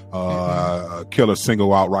Odds. Killer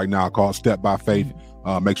single out right now called Step by Faith.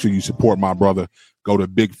 Make sure you support my brother. Go to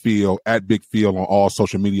Big Phil, at Big Phil on all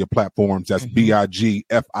social media platforms. That's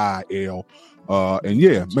BIGFIL. And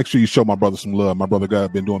yeah, make sure you show my brother some love. My brother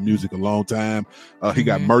got been doing music a long time. He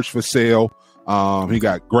got merch for sale. He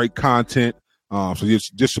got great content. So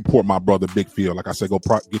just support my brother, Big Phil. Like I said, go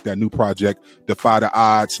get that new project, Defy the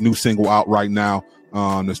Odds, new single out right now.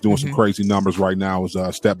 That's doing some crazy numbers right now is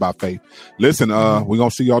Step by Faith. Listen, we're going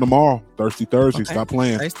to see y'all tomorrow. Thirsty Thursday. Stop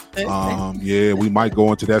playing. Yeah, we might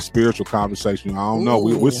go into that spiritual conversation. I don't know.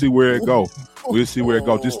 We'll see where it go. We'll see where it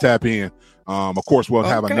go. Just tap in. Of course, we'll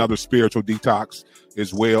have another spiritual detax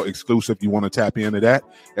as well, exclusive. You want to tap into that.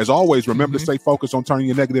 As always, remember to stay focused on turning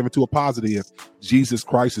your negative into a positive. Jesus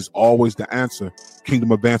Christ is always the answer.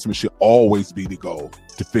 Kingdom advancement should always be the goal.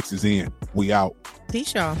 To Fixx is in. We out.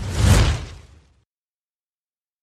 Peace, y'all.